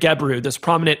Timnit Gebru, this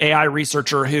prominent AI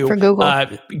researcher who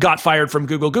got fired from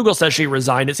Google. Google says she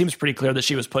resigned. It seems pretty clear that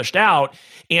she was pushed out.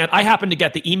 And I happened to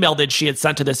get the email that she had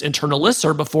sent to this internal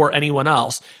listserv before anyone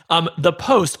else. The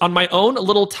post on my own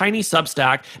little tiny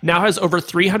Substack now has over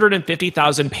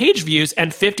 350,000 page views,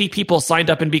 and 50 people signed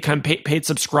up and become paid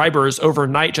subscribers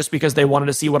overnight just because they wanted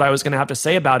to see what I was going to have to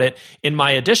say about it in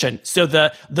my edition. So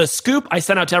the scoop I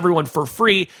sent out to everyone for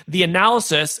free. The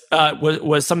analysis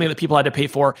was something that people had to pay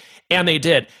for, and they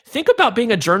did. Think about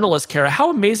being a journalist, Kara. How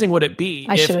amazing would it be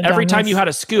if every time you had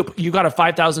a scoop, you got a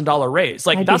 $5,000 raise?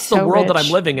 Like, that's the world that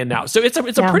I'm living in now. So it's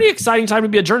a pretty exciting time to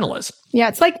be a journalist. Yeah,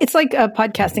 it's like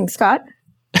podcasting, Scott.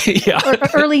 Yeah.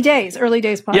 early days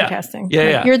podcasting.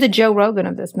 Yeah. You're the Joe Rogan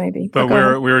of this, maybe. But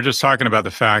we were just talking about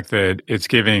the fact that it's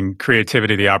giving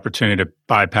creativity the opportunity to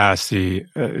bypass the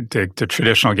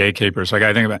traditional gatekeepers. Like,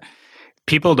 I think about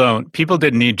people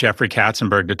didn't need Jeffrey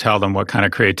Katzenberg to tell them what kind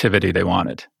of creativity they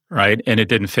wanted, right? And it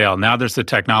didn't fail. Now there's the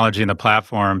technology and the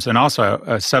platforms, and also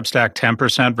a Substack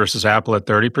 10% versus Apple at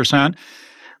 30%.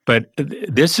 But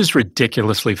this is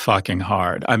ridiculously fucking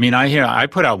hard. I mean, I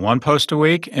put out 1 post a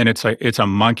week, and it's a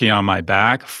monkey on my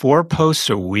back. 4 posts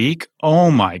a week?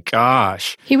 Oh my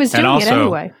gosh. He was doing it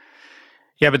anyway.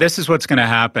 Yeah, but this is what's going to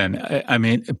happen. I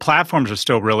mean, platforms are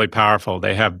still really powerful.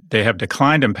 They have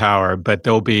declined in power, but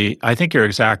they'll be, I think you're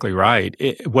exactly right.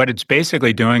 What it's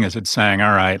basically doing is it's saying,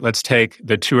 all right, let's take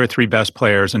the 2 or 3 best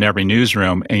players in every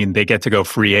newsroom, and they get to go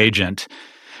free agent.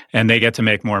 And they get to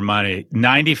make more money.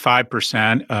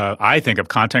 95%, I think, of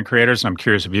content creators, and I'm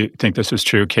curious if you think this is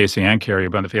true, Casey and Carrie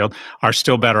up on the field, are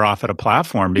still better off at a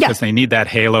platform because they need that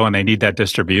halo and they need that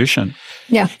distribution.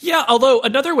 Yeah. Yeah, although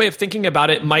another way of thinking about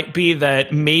it might be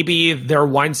that maybe there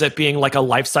winds up being like a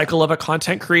life cycle of a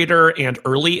content creator, and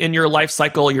early in your life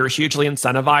cycle, you're hugely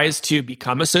incentivized to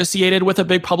become associated with a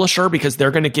big publisher because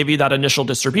they're going to give you that initial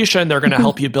distribution. They're going to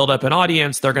help you build up an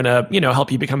audience. They're going to,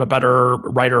 help you become a better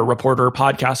writer, reporter,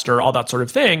 podcaster, all that sort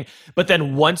of thing. But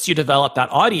then once you develop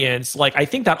that audience, like, I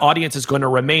think that audience is going to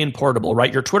remain portable,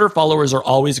 right? Your Twitter followers are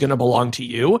always going to belong to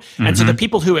you. Mm-hmm. And so the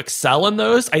people who excel in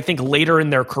those, I think later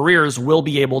in their careers will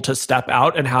be able to step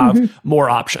out and have more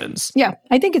options. Yeah,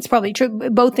 I think it's probably true.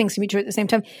 Both things can be true at the same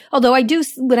time. Although I do,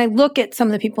 when I look at some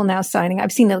of the people now signing,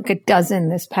 I've seen like a dozen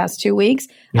this past 2 weeks.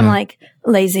 I'm like,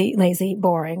 lazy,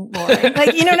 boring.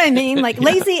 Like, you know what I mean? Like,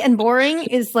 lazy and boring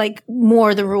is like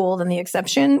more the rule than the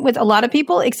exception with a lot of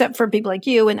people, except for people like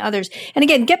you and others. And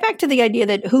again, get back to the idea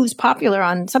that who's popular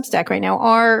on Substack right now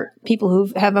are people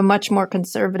who have a much more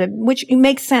conservative, which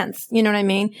makes sense. You know what I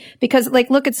mean? Because, like,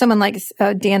 look at someone like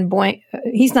Dan Boing.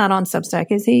 He's not on Substack,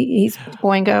 is he? He's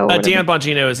Boingo. Dan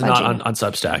Bongino is not on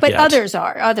Substack but yet. Others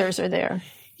are there.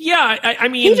 Yeah, I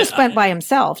mean, he just went by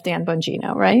himself, Dan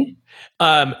Bongino, right?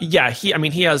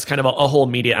 He has kind of a whole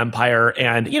media empire,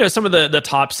 and some of the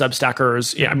top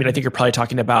Substackers. Yeah, I mean, I think you're probably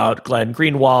talking about Glenn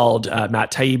Greenwald,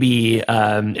 Matt Taibbi,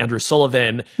 Andrew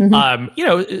Sullivan.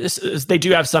 They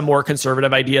do have some more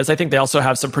conservative ideas. I think they also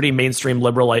have some pretty mainstream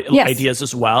liberal ideas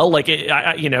as well. Like,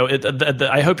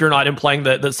 I hope you're not implying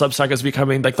that Substack is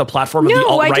becoming like the platform of the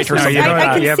alt-right or something.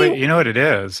 But you know what it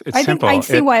is? It's simple. I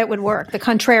see why it would work. The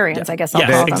contrarians, I guess I'll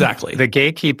call them. Exactly. The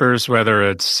gatekeepers, whether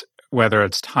it's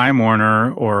Time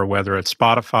Warner or whether it's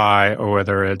Spotify or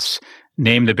whether it's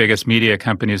name the biggest media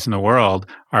companies in the world,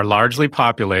 are largely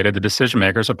populated. The decision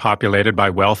makers are populated by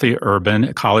wealthy,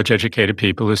 urban, college-educated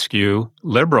people who skew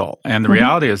liberal. And the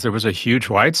reality is there was a huge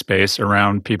white space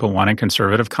around people wanting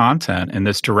conservative content and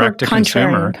this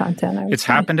direct-to-consumer. It's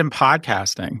happened in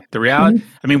podcasting. The reality,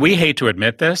 I mean, we hate to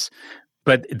admit this,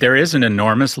 but there is an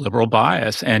enormous liberal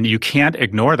bias, and you can't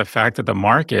ignore the fact that the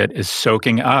market is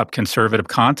soaking up conservative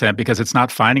content because it's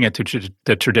not finding it to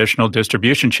the traditional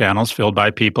distribution channels filled by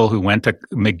people who went to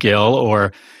McGill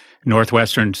or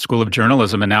Northwestern School of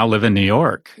Journalism and now live in New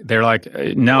York. They're like,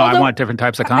 no, I want different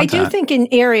types of content. I do think in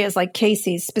areas like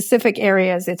Casey's, specific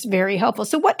areas, it's very helpful.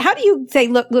 So how do you say,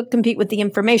 look, compete with The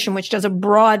Information, which does a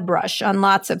broad brush on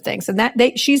lots of things? And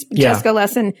Jessica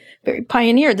Lessin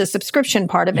pioneered the subscription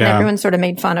part of it. Yeah. Everyone sort of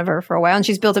made fun of her for a while, and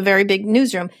she's built a very big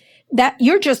newsroom. That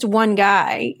you're just one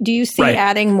guy. Do you see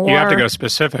adding more? You have to go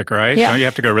specific, right? Yeah. Don't you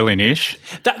have to go really niche?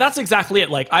 That's exactly it.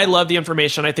 Like, I love The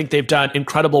Information. I think they've done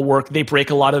incredible work. They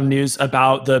break a lot of news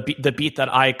about the beat that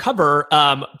I cover,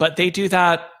 but they do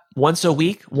that once a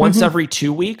week, once every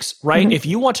 2 weeks, right? If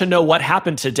you want to know what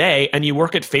happened today and you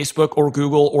work at Facebook or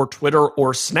Google or Twitter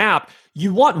or Snap,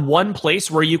 you want one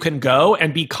place where you can go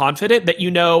and be confident that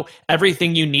you know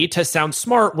everything you need to sound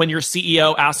smart when your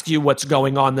CEO asks you what's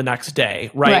going on the next day,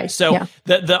 right? So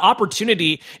the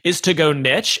opportunity is to go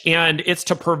niche, and it's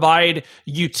to provide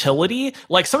utility.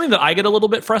 Like, something that I get a little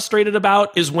bit frustrated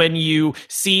about is when you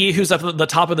see who's at the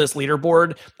top of this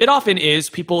leaderboard. It often is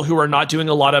people who are not doing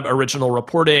a lot of original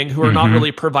reporting, who are not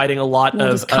really providing a lot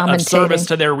of service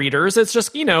to their readers. It's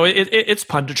just, it's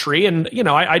punditry, and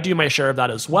I do my share of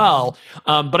that as well.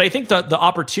 But I think the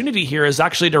opportunity here is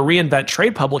actually to reinvent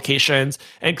trade publications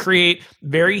and create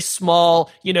very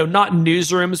small, not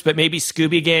newsrooms, but maybe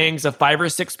Scooby gangs of 5 or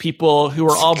 6 people who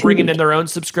are all bringing in their own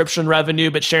subscription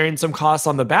revenue, but sharing some costs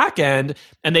on the back end.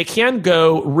 And they can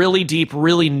go really deep,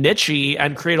 really niche-y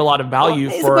and create a lot of value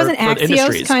for wasn't the Axios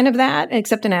industries. kind of that,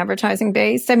 except an advertising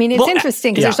base? I mean, it's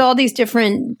interesting because there's all these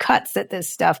different cuts at this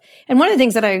stuff. And one of the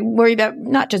things that I worry about,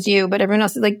 not just you, but everyone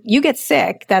else, is like, you get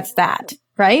sick, that's that,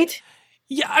 right?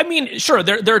 Yeah, I mean, sure,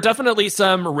 there are definitely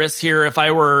some risks here. If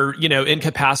I were,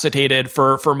 incapacitated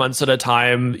for months at a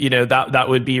time, that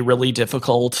would be really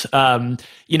difficult.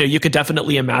 You could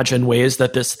definitely imagine ways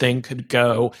that this thing could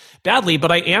go badly, but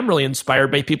I am really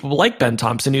inspired by people like Ben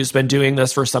Thompson, who's been doing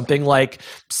this for something like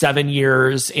 7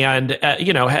 years and,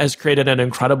 has created an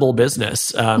incredible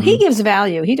business. He gives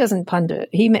value. He doesn't pundit.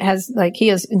 He has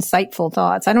insightful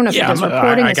thoughts. I don't know if he does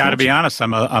reporting. I got to be honest.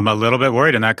 I'm a little bit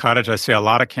worried. In that cottage, I see a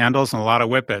lot of candles and a lot of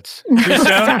whippets. Too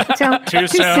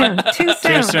soon.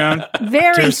 Too soon.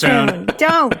 Very too soon.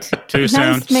 Don't. Too soon.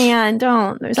 Nice man.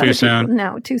 Don't. There's too soon. People.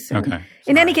 No, too soon. Okay.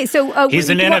 In any case, so he's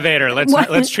an innovator.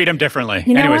 Let's treat him differently.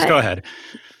 Anyways, go ahead.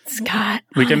 Scott,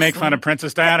 we can make fun of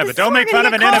Princess Diana, but don't make fun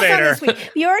of an innovator.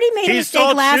 You already made a mistake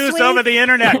last week. He sold shoes over the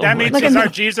internet. That means he's our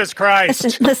Jesus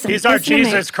Christ. He's our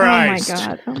Jesus Christ.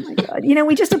 Oh my God.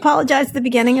 We just apologized at the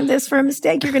beginning of this for a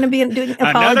mistake. You're going to be doing an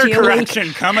apology. Another correction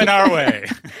coming our way.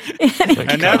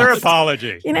 Another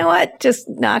apology. You know what? Just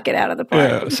knock it out of the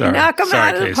park. Yeah, sorry. Knock them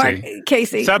out of the park.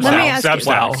 Casey, let me ask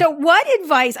you. So what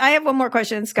advice, I have one more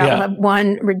question, and Scott will have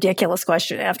one ridiculous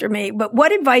question after me, but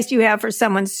what advice do you have for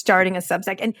someone starting a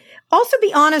Substack? And also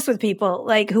be honest with people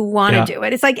who want to do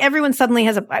it. It's like everyone suddenly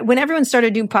when everyone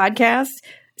started doing podcasts,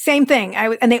 same thing.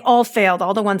 And they all failed.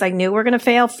 All the ones I knew were going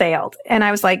to failed. And I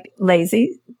was like,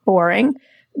 lazy, boring.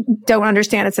 Don't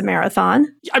understand it's a marathon.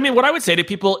 I mean, what I would say to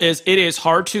people is it is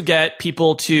hard to get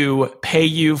people to pay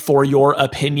you for your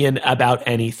opinion about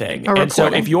anything. And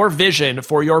so if your vision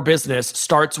for your business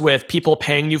starts with people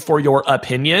paying you for your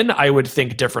opinion, I would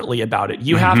think differently about it.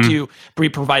 You have to be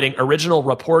providing original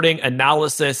reporting,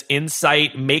 analysis,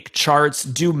 insight, make charts,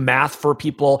 do math for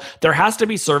people. There has to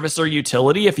be service or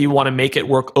utility if you want to make it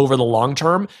work over the long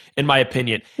term, in my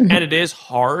opinion. And it is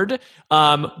hard.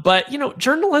 But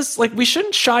journalists, we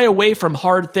shouldn't shy away from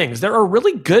hard things. There are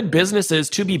really good businesses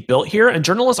to be built here, and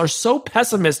journalists are so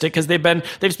pessimistic because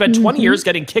they've spent 20 years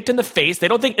getting kicked in the face. They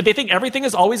think everything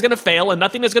is always going to fail and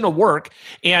nothing is going to work.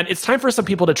 And it's time for some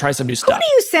people to try some new stuff. Who do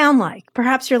you sound like?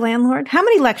 Perhaps your landlord? How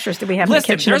many lectures do we have in the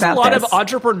kitchen about this? There's a lot of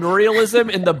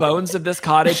entrepreneurialism in the bones of this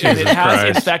cottage, and it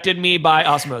has infected me by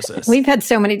osmosis. We've had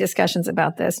so many discussions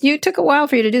about this. You took a while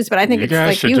for you to do this, but I think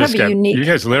you have a unique. You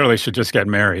guys literally should just get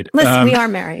married. Listen, we are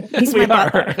married. He's my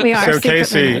butler. We are. So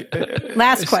Casey,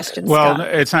 last question. Well, Scott.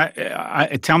 It's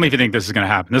not. Tell me if you think this is going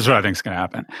to happen. This is what I think is going to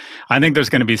happen. I think there's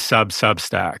going to be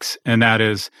Substacks, and that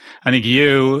is, I think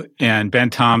you and Ben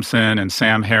Thompson and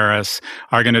Sam Harris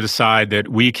are going to decide that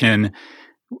we can.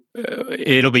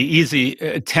 It'll be easy.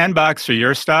 $10 for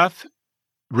your stuff,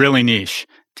 really niche.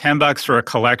 $10 for a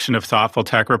collection of thoughtful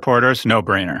tech reporters, no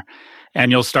brainer.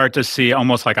 And you'll start to see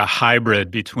almost like a hybrid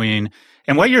between.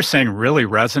 And what you're saying really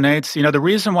resonates. The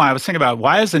reason why I was thinking about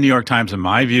why is the New York Times, in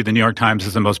my view, the New York Times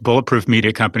is the most bulletproof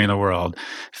media company in the world.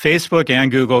 Facebook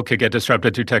and Google could get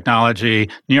disrupted through technology.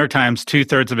 New York Times,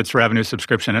 2/3 of its revenue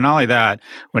subscription. And not only that,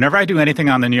 whenever I do anything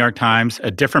on the New York Times,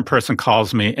 a different person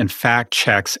calls me and fact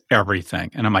checks everything.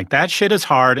 And I'm like, that shit is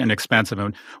hard and expensive.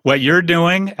 And what you're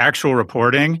doing, actual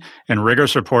reporting and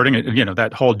rigorous reporting,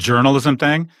 that whole journalism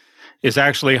thing, is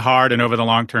actually hard and over the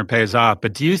long term pays off.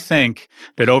 But do you think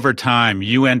that over time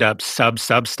you end up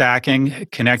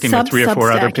substacking, connecting with 3 or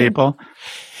 4 other people?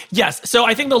 Yes. So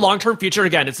I think the long-term future,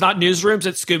 again, it's not newsrooms,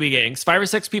 it's Scooby gangs. 5 or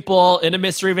 6 people in a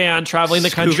mystery van traveling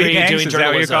the country doing journalism. Is that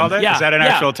what you called it? Yeah. Is that an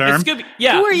actual term?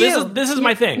 Who are you? This is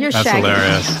my thing. You're That's Shaggy.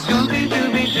 Hilarious.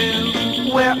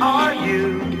 Scooby-Dooby-Doo, where are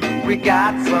you? We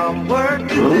got some work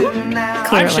to do now.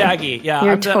 Clearly. I'm Shaggy. Yeah,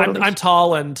 I'm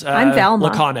tall and I'm Velma.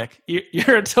 laconic.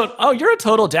 You're a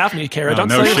total Daphne, Kara. Don't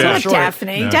sell no yourself shit. short.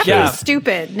 Daphne. No Daphne's shit.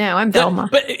 stupid. No, I'm Velma.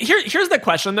 But here's the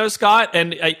question though, Scott,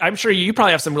 and I'm sure you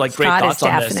probably have some great Scott thoughts is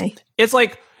on Daphne. this. It's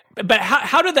like, but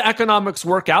how do the economics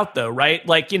work out though, right?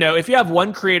 If you have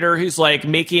one creator who's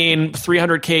making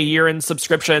 $300K a year in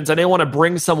subscriptions and they want to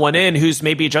bring someone in who's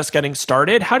maybe just getting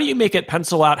started, how do you make it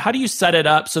pencil out? How do you set it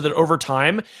up so that over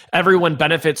time, everyone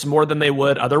benefits more than they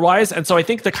would otherwise? And so I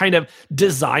think the kind of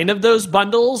design of those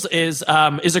bundles is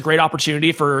a great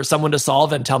opportunity for someone to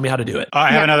solve and tell me how to do it.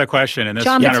 I have another question. And this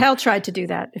John Mattel tried to do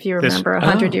that, if you remember,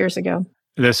 100 years ago.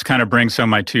 this kind of brings home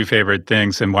my two favorite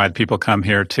things and why people come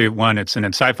here too. One, it's an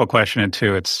insightful question, and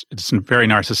two, it's very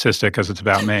narcissistic because it's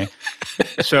about me.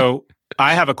 So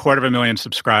I have 250,000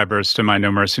 subscribers to my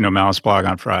No Mercy, No Malice blog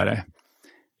on Friday.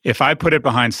 If I put it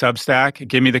behind Substack,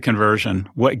 give me the conversion.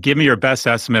 Give me your best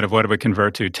estimate of what it would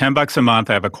convert to. $10 a month,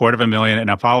 I have 250,000,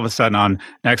 and if all of a sudden on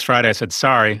next Friday I said,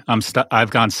 sorry, I've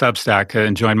gone Substack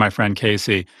and joined my friend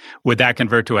Casey, would that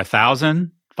convert to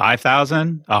 1,000,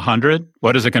 5,000, 100?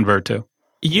 What does it convert to?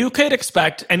 You could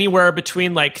expect anywhere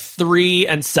between like 3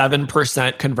 and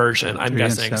 7% conversion, I'm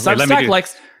guessing. Substack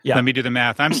likes... Yeah. Let me do the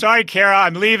math. I'm sorry, Kara.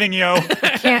 I'm leaving you.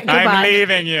 I'm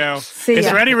leaving you. Is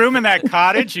there any room in that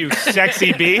cottage, you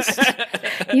sexy beast?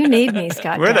 You need me,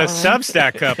 Scott. We're the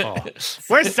Substack couple.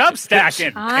 We're Substacking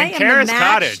in Kara's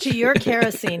cottage. To your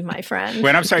kerosene, my friend.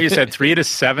 Wait, I'm sorry. You said 3 to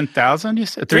 7,000. You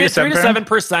said 3 to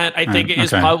 7%. I think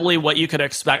is probably what you could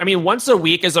expect. I mean, once a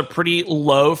week is a pretty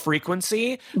low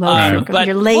frequency. But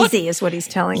you're lazy, is what he's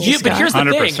telling you. But here's the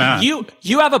 100%. thing: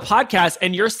 you have a podcast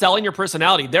and you're selling your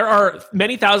personality. There are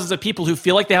many thousands of people who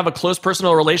feel like they have a close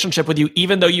personal relationship with you,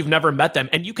 even though you've never met them.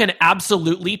 And you can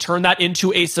absolutely turn that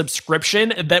into a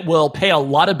subscription that will pay a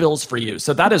lot of bills for you.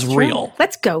 So that is real.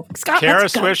 Let's go. Scott, Kara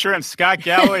Swisher and Scott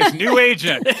Galloway's new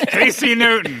agent, Casey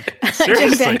Newton.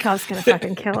 Seriously. Jim Bankoff's going to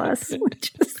fucking kill us.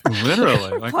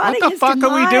 Literally. Like, what the fuck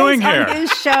are we doing here? On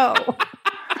his show.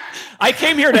 I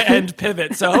came here to end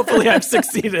Pivot, so hopefully I've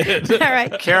succeeded. All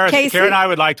right. Kara and I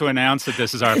would like to announce that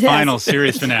this is our final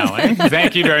series finale.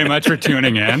 Thank you very much for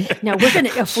tuning in. No,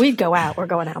 if we go out, we're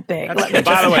going out big.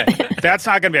 By the way, that's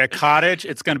not going to be a cottage.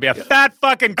 It's going to be a fat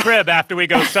fucking crib after we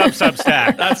go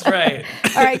Substack. That's right.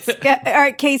 All right,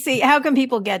 Casey, how can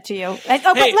people get to you? But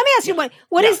let me ask you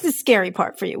what is the scary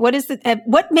part for you?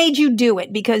 What made you do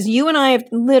it? Because you and I have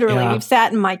literally, we've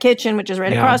sat in my kitchen, which is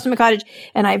right across from the cottage,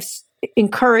 and I've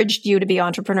encouraged you to be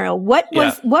entrepreneurial. What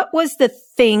was the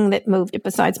thing that moved it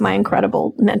besides my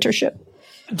incredible mentorship?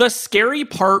 The scary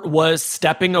part was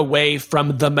stepping away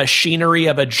from the machinery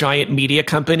of a giant media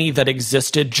company that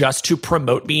existed just to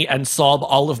promote me and solve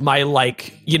all of my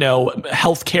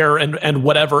healthcare and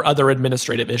whatever other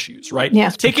administrative issues, right? Yeah.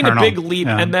 Taking a big leap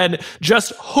and then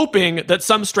just hoping that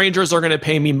some strangers are going to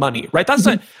pay me money, right? That's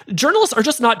journalists are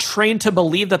just not trained to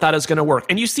believe that is going to work.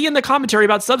 And you see in the commentary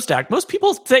about Substack, most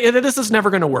people say that this is never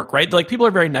going to work, right? Like people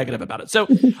are very negative about it. So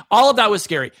all of that was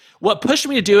scary. What pushed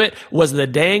me to do it was the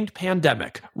danged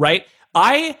pandemic. Right?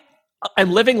 I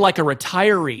am living like a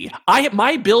retiree.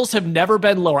 My bills have never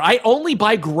been lower. I only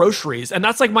buy groceries, and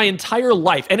that's like my entire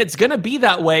life. And it's going to be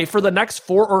that way for the next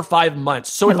 4 or 5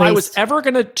 months. So if I was ever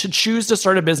going to choose to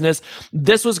start a business,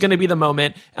 this was going to be the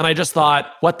moment. And I just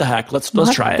thought, what the heck? Let's try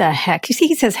it. What the heck? You see,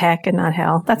 he says heck and not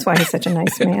hell. That's why he's such a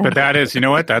nice man. But that is, you know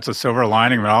what? That's a silver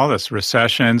lining with all this.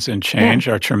 Recessions and change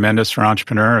are tremendous for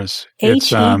entrepreneurs.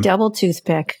 H-E double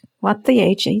toothpick. What the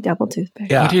H-E double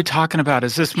toothpick? Yeah. What are you talking about?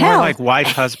 Is this more like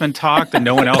wife-husband talk that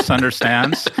no one else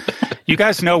understands? You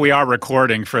guys know we are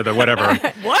recording for the whatever.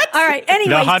 What? All right.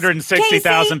 Anyway, the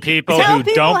 160,000 people who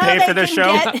don't pay for the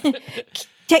show.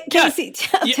 Casey,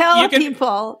 tell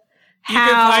people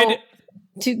how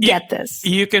to get this.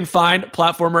 You can find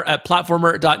Platformer at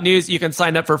platformer.news. You can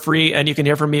sign up for free and you can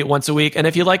hear from me once a week. And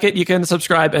if you like it, you can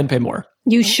subscribe and pay more.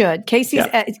 You should. Casey's,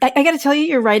 I got to tell you,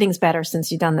 your writing's better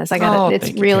since you've done this.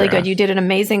 It's really good. You did an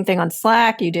amazing thing on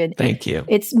Slack. Thank you.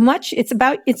 It's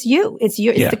you.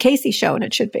 It's the Casey show, and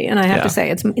it should be. And I have to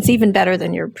say, it's even better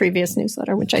than your previous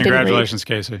newsletter, which I didn't read. Congratulations,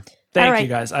 Casey. Thank you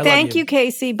guys. I love you. Thank you,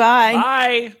 Casey. Bye.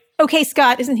 Bye. Okay,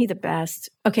 Scott, isn't he the best?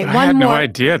 Okay, I had no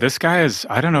idea. This guy is,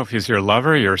 I don't know if he's your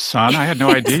lover, your son. I had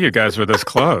no idea you guys were this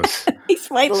close.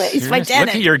 He's my tenant. Look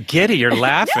at you're giddy. You're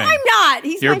laughing. No, I'm not.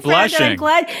 You're blushing. Friend, I'm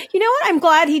glad. You know what? I'm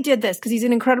glad he did this because he's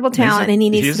an incredible talent and he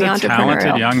needs to be entrepreneurial. He's a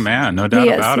talented young man, no doubt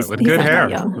about it, with good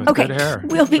hair. Okay,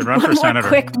 we'll be one more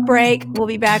quick break. We'll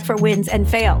be back for wins and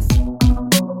fails.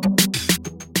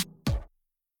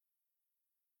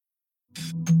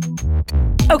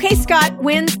 Okay, Scott,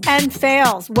 wins and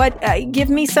fails. What? Give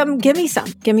me some.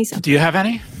 Do you have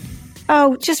any?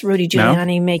 Oh, just Rudy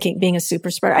Giuliani being a super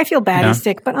spreader. I feel bad he's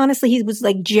sick, but honestly, he was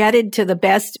like jetted to the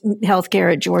best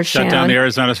healthcare at Georgetown. Shut down the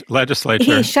Arizona legislature.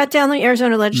 He shut down the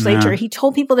Arizona legislature. He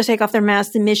told people to take off their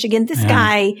masks in Michigan. This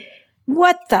guy,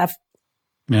 what the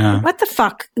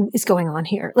fuck is going on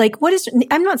here? Like,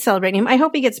 I'm not celebrating him. I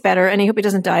hope he gets better and I hope he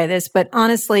doesn't die of this. But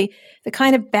honestly, the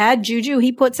kind of bad juju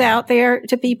he puts out there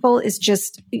to people is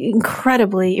just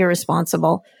incredibly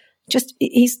irresponsible.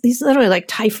 He's literally like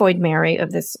Typhoid Mary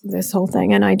of this whole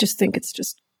thing. And I just think it's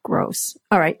just gross.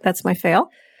 All right. That's my fail.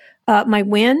 My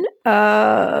win,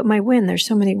 there's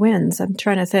so many wins. I'm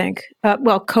trying to think.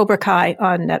 Cobra Kai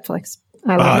on Netflix.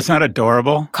 It's not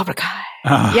adorable. Cobra Kai.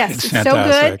 Yes, it's so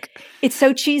good. It's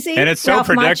so cheesy. And it's so Ralph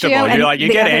predictable. Macchio, You're like,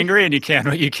 you get other, angry and you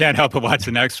can't help but watch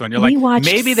the next one. You're like,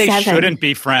 maybe they shouldn't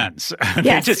be friends.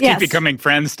 They just keep becoming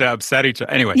friends to upset each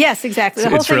other. Anyway. Yes, exactly. The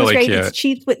whole thing really is great. Cute. It's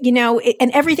cheap, but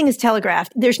and everything is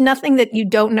telegraphed. There's nothing that you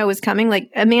don't know is coming. Like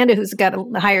Amanda, who's got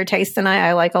a higher taste than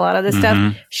I like a lot of this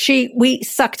stuff. We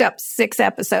sucked up 6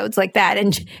 episodes like that.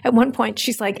 And at one point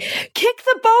she's like, kick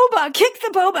the boba.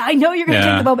 I know you're going to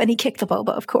kick the boba. And he kicked the boba,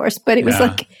 of course. But it was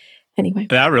like, anyway.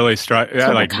 That really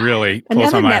really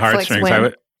pulls on my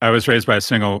heartstrings. I was raised by a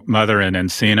single mother in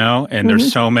Encino, and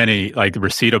there's so many, like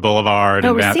Reseda Boulevard.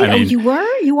 Oh, Reseda. You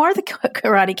were? You are the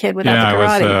Karate Kid without the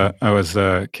karate. I was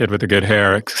the kid with the good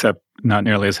hair, except not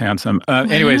nearly as handsome.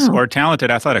 Anyways, or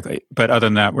talented athletically. But other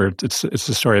than that, it's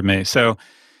the story of me. So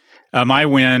my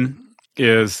win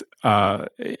is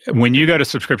when you go to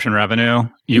subscription revenue,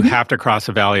 you have to cross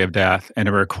a valley of death, and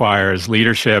it requires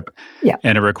leadership,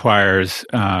 and it requires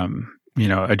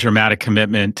a dramatic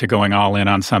commitment to going all in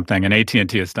on something. And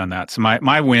AT&T has done that. So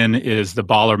my win is the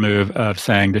baller move of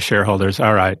saying to shareholders,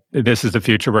 all right, this is the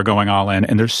future. We're going all in.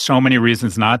 And there's so many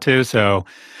reasons not to. So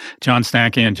John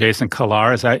Stankey and Jason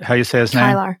Kilar, is that how you say his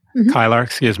name? Kilar. Kilar,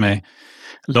 excuse me.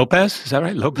 Lopez, is that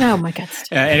right? Lopez. Oh my God.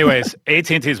 Anyways,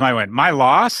 AT&T is my win. My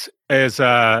loss is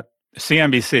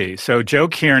CNBC. So Joe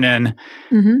Kiernan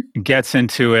gets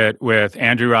into it with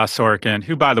Andrew Ross Sorkin,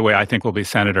 who, by the way, I think will be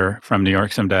senator from New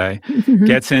York someday,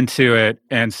 gets into it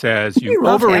and says, you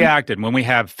overreacted. When we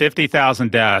have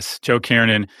 50,000 deaths, Joe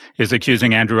Kiernan is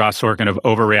accusing Andrew Ross Sorkin of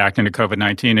overreacting to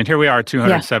COVID-19. And here we are,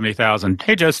 270,000.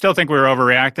 Hey, Joe, still think we were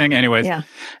overreacting? Anyways. Yeah.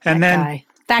 And then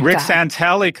Rick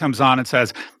Santelli comes on and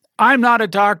says, I'm not a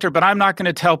doctor, but I'm not going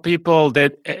to tell people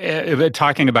that,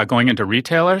 talking about going into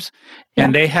retailers,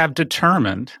 and they have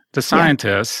determined, the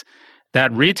scientists,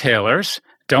 that retailers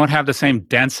don't have the same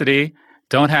density,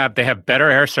 they have better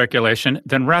air circulation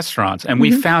than restaurants. And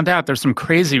we found out there's some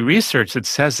crazy research that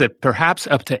says that perhaps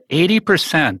up to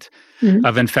 80%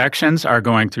 of infections are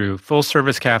going through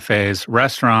full-service cafes,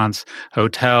 restaurants,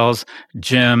 hotels,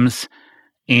 gyms,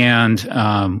 and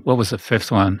what was the 5th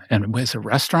one? And was it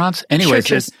restaurants? Anyways,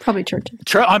 churches, probably churches.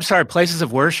 I'm sorry, places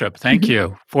of worship. Thank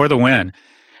you for the win.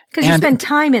 Because you spend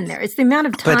time in there. It's the amount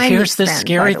of time. But here's the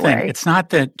scary thing: it's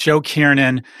not that Joe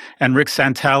Kiernan and Rick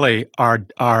Santelli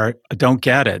don't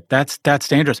get it. That's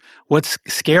dangerous. What's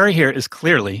scary here is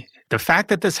clearly the fact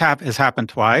that this has happened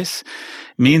twice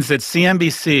means that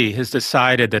CNBC has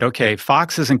decided that okay,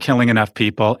 Fox isn't killing enough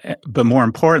people, but more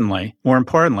importantly.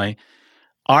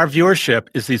 Our viewership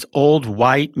is these old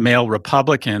white male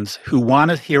Republicans who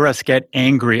want to hear us get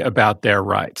angry about their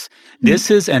rights.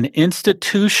 This is an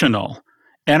institutional,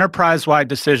 enterprise-wide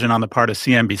decision on the part of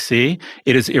CNBC.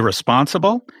 It is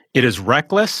irresponsible, it is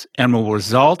reckless, and will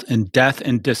result in death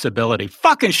and disability.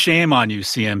 Fucking shame on you,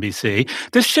 CNBC.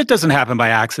 This shit doesn't happen by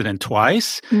accident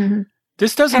twice.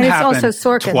 This doesn't happen twice. And it's also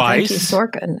Sorkin. Thank you,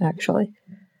 Sorkin, actually.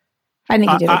 I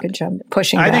think he did a good job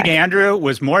pushing back. I think Andrew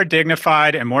was more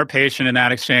dignified and more patient in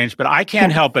that exchange, but I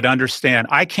can't help but understand.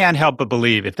 I can't help but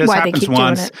believe if this happens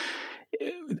once,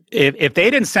 if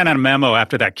they didn't send out a memo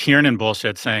after that Kiernan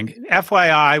bullshit saying,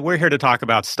 FYI, we're here to talk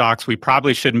about stocks. We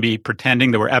probably shouldn't be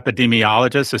pretending that we're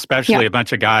epidemiologists, especially a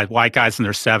bunch of white guys in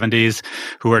their 70s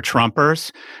who are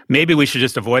Trumpers. Maybe we should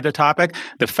just avoid the topic.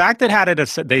 The fact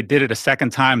that they did it a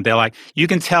second time, they're like, you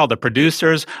can tell the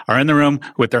producers are in the room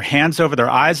with their hands over their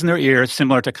eyes and their ears,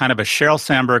 similar to kind of a Sheryl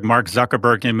Sandberg, Mark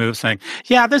Zuckerberg move saying,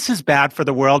 yeah, this is bad for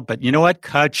the world, but you know what?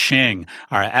 Ka-ching.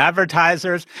 Our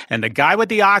advertisers and the guy with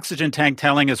the oxygen tank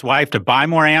telling his wife to buy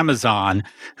more Amazon,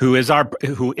 who is our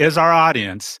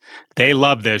audience, they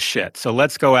love this shit. So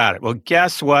let's go at it. Well,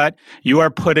 guess what? You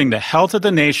are putting the health of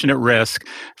the nation at risk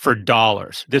for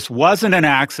dollars. This wasn't an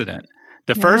accident.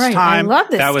 The first time,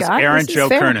 that was Aaron Joe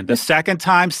Kernan. The second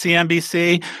time,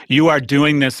 CNBC, you are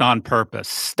doing this on purpose.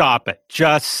 Stop it.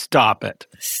 Just stop it.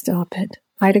 Stop it.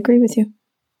 I'd agree with you.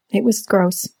 It was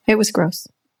gross. It was gross.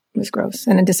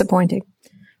 And disappointing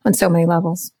on so many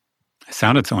levels. I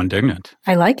sounded so indignant.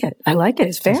 I like it.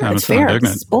 It's fair. It's fair.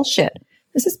 This is bullshit.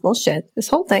 This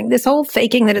whole thing, this whole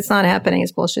faking that it's not happening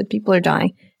is bullshit. People are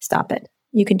dying. Stop it.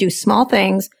 You can do small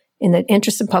things in the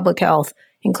interest of public health,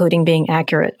 including being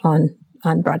accurate on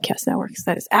broadcast networks.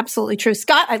 That is absolutely true.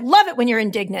 Scott, I love it when you're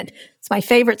indignant. It's my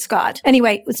favorite, Scott.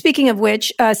 Anyway, speaking of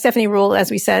which, Stephanie Ruhle,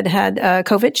 as we said, had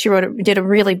COVID. She did a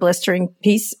really blistering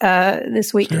piece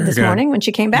this morning when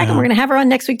she came back. And we're going to have her on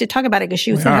next week to talk about it because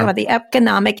she was talking about the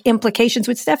economic implications,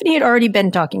 which Stephanie had already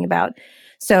been talking about.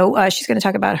 So she's going to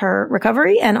talk about her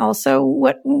recovery and also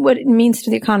what it means to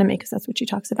the economy, because that's what she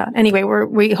talks about. Anyway,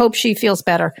 we hope she feels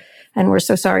better. And we're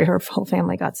so sorry her whole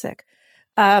family got sick.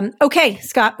 Okay,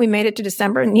 Scott, we made it to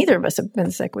December, and neither of us have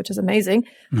been sick, which is amazing.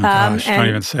 Oh, gosh, don't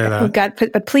even say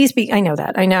that. But please be, I know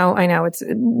that. I know. It's,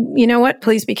 you know what?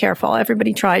 Please be careful.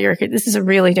 Everybody this is a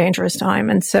really dangerous time.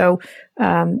 And so,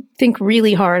 think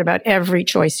really hard about every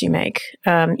choice you make.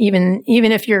 Even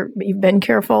if you've been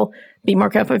careful, be more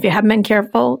careful. If you haven't been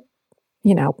careful,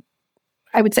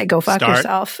 I would say go fuck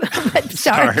yourself. But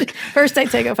start. First, I'd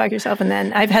say go fuck yourself. And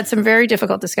then I've had some very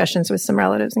difficult discussions with some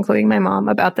relatives, including my mom,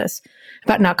 about this,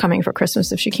 about not coming for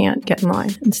Christmas if she can't get in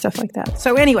line and stuff like that.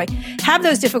 So anyway, have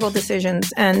those difficult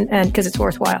decisions and because it's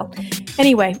worthwhile.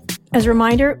 Anyway, as a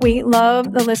reminder, we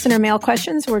love the listener mail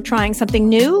questions. We're trying something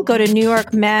new. Go to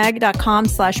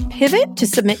newyorkmag.com/pivot to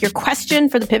submit your question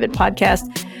for the Pivot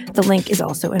podcast. The link is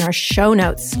also in our show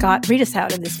notes. Scott, read us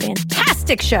out of this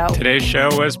fantastic show. Today's show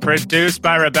was produced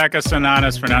by Rebecca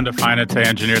Sananes. Fernando Finite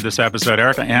engineered this episode.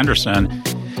 Erica Anderson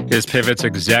is Pivot's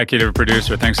executive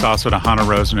producer. Thanks also to Hannah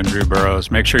Rosen and Drew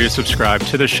Burrows. Make sure you subscribe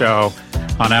to the show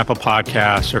on Apple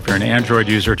Podcasts, or if you're an Android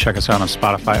user, check us out on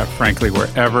Spotify, or frankly,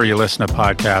 wherever you listen to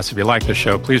podcasts. If you like the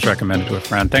show, please recommend it to a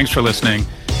friend. Thanks for listening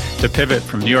to Pivot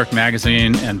from New York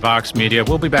Magazine and Vox Media.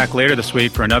 We'll be back later this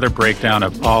week for another breakdown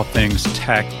of all things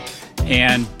tech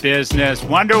and business.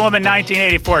 Wonder Woman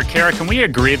 1984. Kara, can we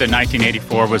agree that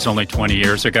 1984 was only 20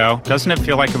 years ago? Doesn't it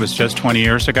feel like it was just 20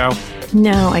 years ago?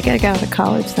 No, I got to go to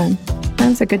college then. That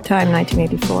was a good time,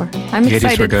 1984. I'm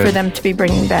excited for them to be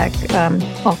bringing back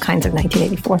all kinds of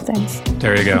 1984 things.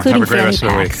 There you go. Have a great rest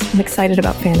of the week. I'm excited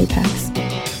about fanny packs.